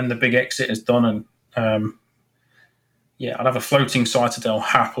when the big exit is done, and I'd have a floating Citadel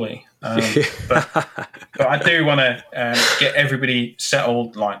happily. But I do want to get everybody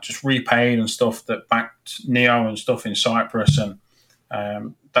settled, like just repaid and stuff that backed Neo and stuff in Cyprus,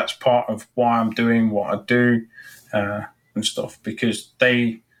 and that's part of why I'm doing what I do and stuff, because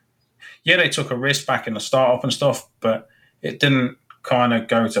they took a risk back in the startup and stuff, but it didn't kind of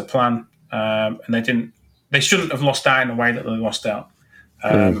go to plan, and they shouldn't have lost out in the way that they lost out.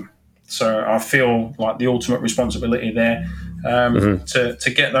 So I feel like the ultimate responsibility there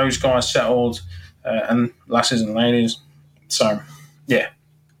to get those guys settled, and lasses and ladies. So yeah,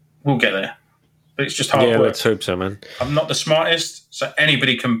 we'll get there. But it's just hard work. Let's hope so, man. I'm not the smartest, so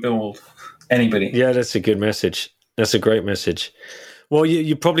anybody can build. Anybody. Yeah, that's a good message. That's a great message. Well,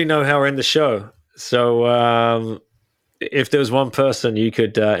 you probably know how I end the show. So if there was one person you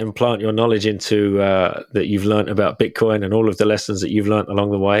could implant your knowledge into that you've learned about Bitcoin and all of the lessons that you've learned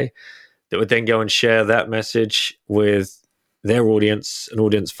along the way, that would then go and share that message with their audience, an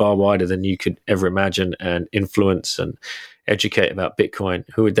audience far wider than you could ever imagine, and influence and educate about Bitcoin,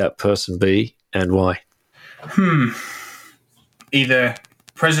 who would that person be and why? Either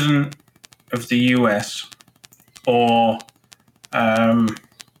President of the US or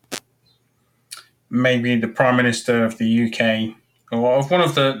maybe the Prime Minister of the UK, or of one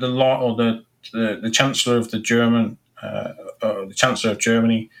of the Chancellor of the Chancellor of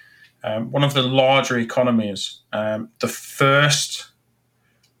Germany, one of the larger economies, the first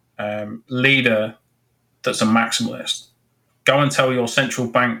leader that's a maximalist. Go and tell your central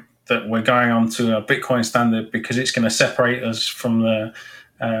bank that we're going on to a Bitcoin standard because it's going to separate us from the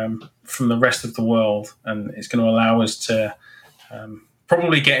rest of the world, and it's going to allow us to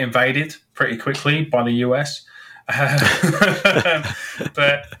probably get invaded pretty quickly by the US.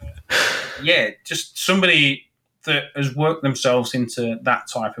 But yeah, just somebody that has worked themselves into that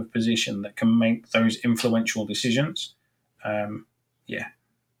type of position that can make those influential decisions. That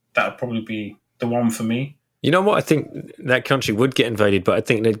would probably be the one for me. You know what? I think that country would get invaded, but I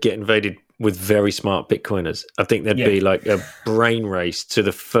think they'd get invaded with very smart Bitcoiners. I think there'd be like a brain race to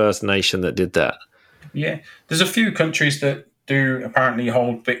the first nation that did that. Yeah. There's a few countries that do apparently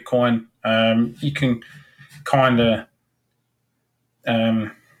hold Bitcoin. You can kind of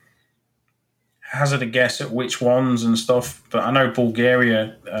hazard a guess at which ones and stuff, but I know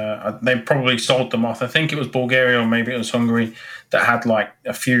Bulgaria, they probably sold them off. I think it was Bulgaria or maybe it was Hungary that had like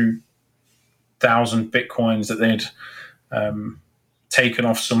a few thousand Bitcoins that they'd taken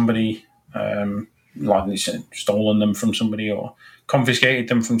off somebody like you said, stolen them from somebody or confiscated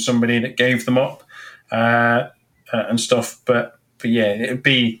them from somebody that gave them up and stuff. But yeah, it'd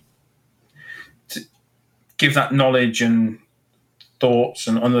be to give that knowledge and thoughts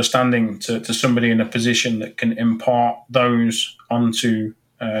and understanding to somebody in a position that can impart those onto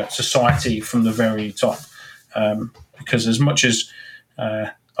society from the very top. Because as much as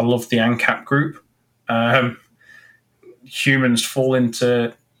I love the ANCAP group, humans fall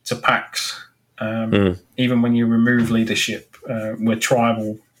into packs. Even when you remove leadership, we're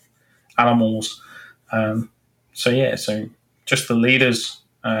tribal animals. So just the leaders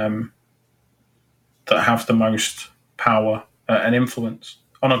that have the most power and influence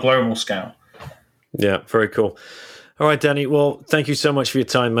on a global scale. Yeah, very cool. All right, Danny. Well, thank you so much for your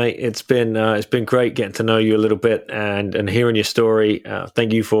time, mate. It's been great getting to know you a little bit and hearing your story.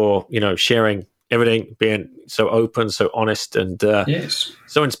 Thank you for sharing everything, being so open, so honest, and yes,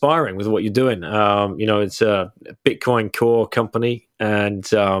 so inspiring with what you're doing. It's a Bitcoin Core company, and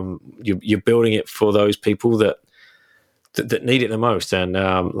you're building it for those people that need it the most, and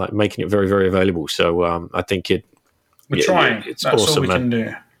like making it very, very available. So I think we're trying. It's That's awesome, all we can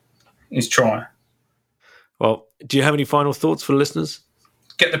do is try. Well, do you have any final thoughts for listeners?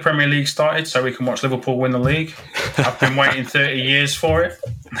 Get the Premier League started so we can watch Liverpool win the league. I've been waiting 30 years for it.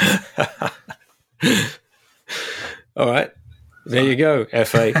 All right, there you go,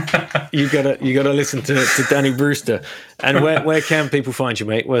 FA. you gotta listen to Danny Brewster. And where can people find you,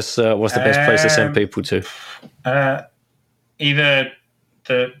 mate? What's the best place to send people to? Either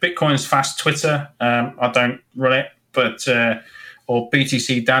the Bitcoin's Fast Twitter. I don't run it, but or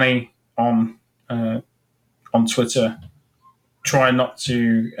BTC Danny on Twitter. Try not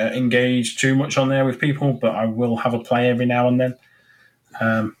to engage too much on there with people, but I will have a play every now and then.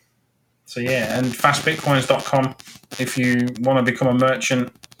 So yeah, and fastbitcoins.com if you want to become a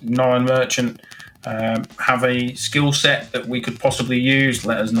merchant, non-merchant, have a skill set that we could possibly use,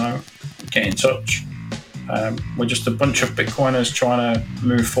 let us know. Get in touch. We're just a bunch of Bitcoiners trying to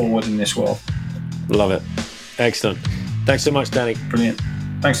move forward in this world. Love it. Excellent. Thanks so much, Danny. Brilliant.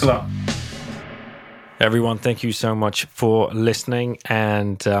 Thanks a lot. Everyone, thank you so much for listening.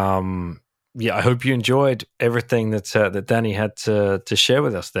 And I hope you enjoyed everything that Danny had to share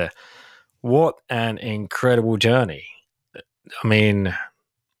with us there. What an incredible journey. I mean,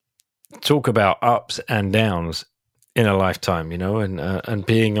 talk about ups and downs in a lifetime, and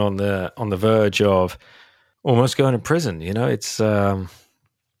being on the verge of almost going to prison. It's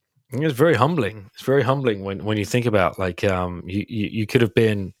very humbling. It's very humbling when you think about you could have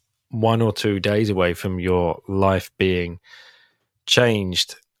been 1 or 2 days away from your life being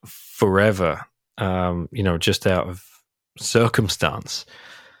changed forever, just out of circumstance.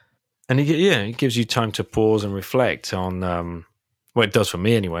 And it gives you time to pause and reflect on, well, it does for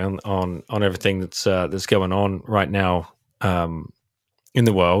me anyway, on everything that's going on right now in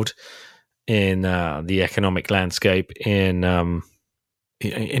the world, in the economic landscape, in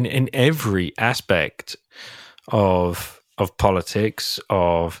every aspect of politics,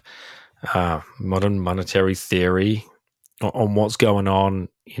 of modern monetary theory, on what's going on,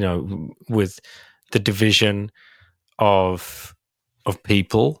 with the division of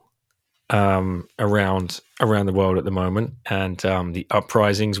people around the world at the moment, and the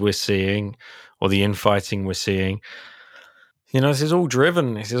uprisings we're seeing, or the infighting we're seeing. This is all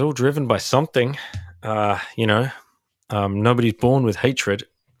driven by something. Nobody's born with hatred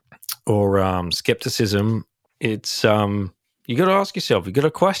or skepticism. It's you got to ask yourself. You got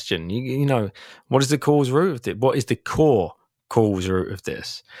to question. What is the cause root of it? What is the core cause root of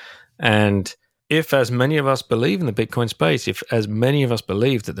this? And if, as many of us believe in the Bitcoin space, if as many of us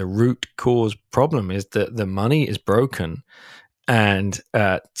believe that the root cause problem is that the money is broken, and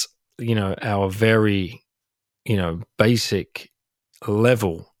at our very basic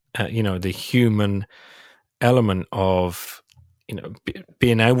level, the human element of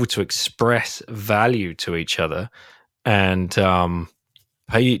being able to express value to each other and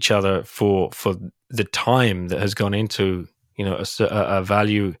pay each other for the time that has gone into a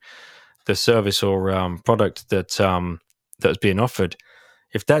value, the service or product that's being offered.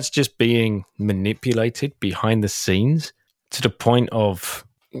 If that's just being manipulated behind the scenes to the point of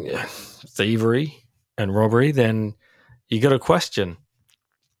thievery and robbery, then you got to question: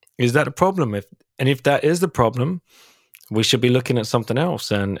 is that a problem? If that is the problem, we should be looking at something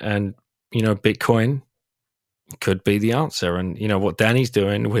else. And Bitcoin could be the answer. And what Danny's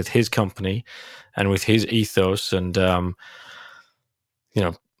doing with his company and with his ethos, and a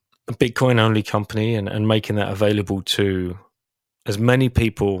Bitcoin only company, and making that available to as many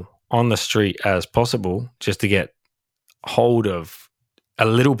people on the street as possible, just to get hold of a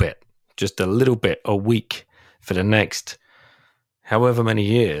little bit, just a little bit a week for the next however many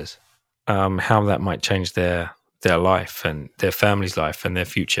years, how that might change their life and their family's life and their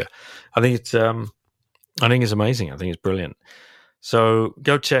future. I think it's amazing. I think it's brilliant. So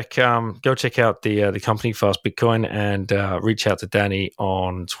go check out the company Fast Bitcoin and reach out to Danny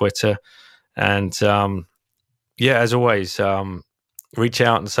on Twitter. And as always, reach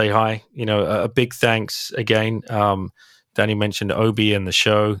out and say hi. A big thanks again. Danny mentioned Obi in the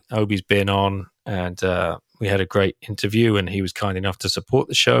show. Obi's been on, and we had a great interview, and he was kind enough to support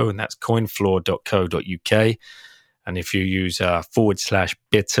the show, and that's coinfloor.co.uk. And if you use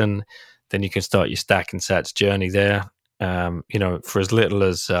 /Bitten, then you can start your Stack and Sats journey there. For as little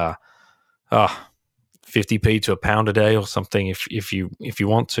as 50p to £1 a day or something, if you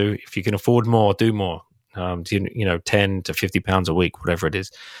want to. If you can afford more, do more. 10 to £50 a week, whatever it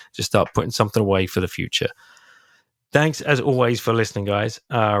is. Just start putting something away for the future. Thanks as always for listening, guys.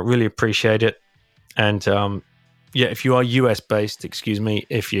 Really appreciate it. And if you are US based,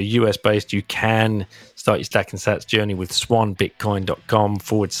 if you're US based, you can start your Stack and Sats journey with swanbitcoin.com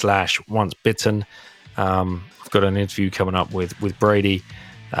 /oncebitten. I've got an interview coming up with Brady,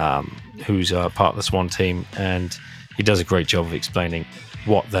 who's part of the Swan team, and he does a great job of explaining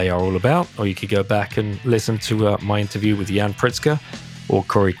what they are all about. Or you could go back and listen to my interview with Jan Pritzker or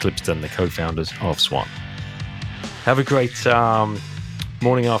Corey Clipston, the co-founders of Swan. Have a great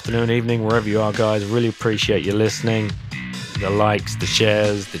morning, afternoon, evening, wherever you are, guys. Really appreciate you listening. The likes, the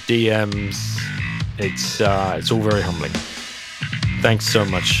shares, the DMs. It's all very humbling. Thanks so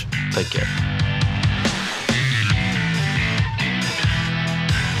much. Take care.